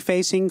currently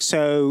facing.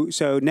 So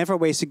never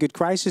waste a good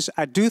crisis.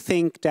 I do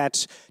think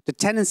that the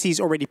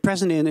tendencies already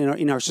present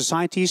in our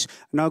societies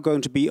are now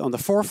going to be on the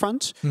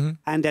forefront,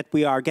 and that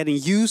we are getting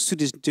used to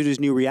this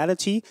new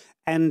reality.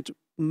 And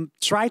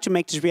try to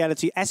make this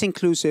reality as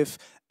inclusive,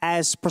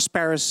 as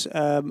prosperous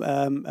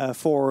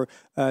for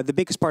the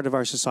biggest part of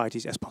our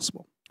societies as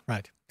possible.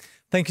 Right.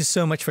 Thank you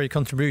so much for your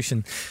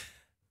contribution.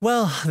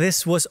 Well,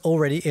 this was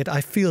already it. I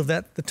feel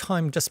that the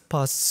time just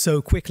passed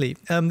so quickly.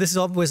 This is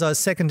always our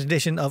second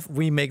edition of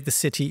We Make the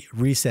City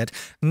Reset.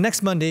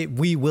 Next Monday,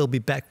 we will be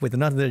back with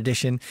another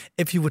edition.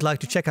 If you would like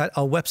to check out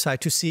our website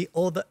to see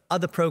all the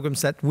other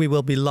programs that we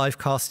will be live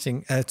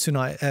casting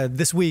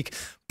this week,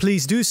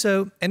 please do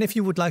so. And if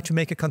you would like to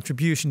make a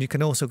contribution, you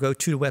can also go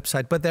to the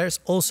website. But there's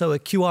also a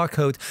QR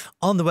code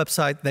on the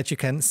website that you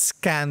can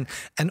scan.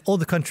 And all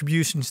the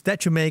contributions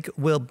that you make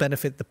will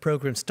benefit the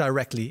programs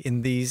directly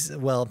in these,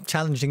 well,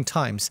 challenging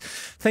times.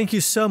 Thank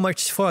you so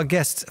much for our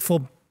guests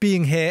for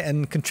being here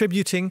and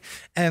contributing.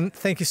 And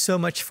thank you so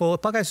much for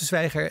Pakhuis de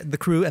Zwijger, the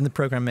crew and the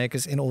program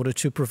makers, in order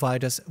to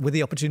provide us with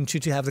the opportunity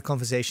to have the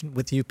conversation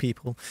with you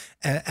people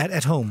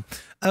at home.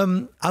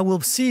 I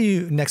will see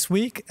you next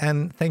week,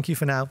 and thank you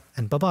for now,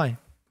 and bye-bye.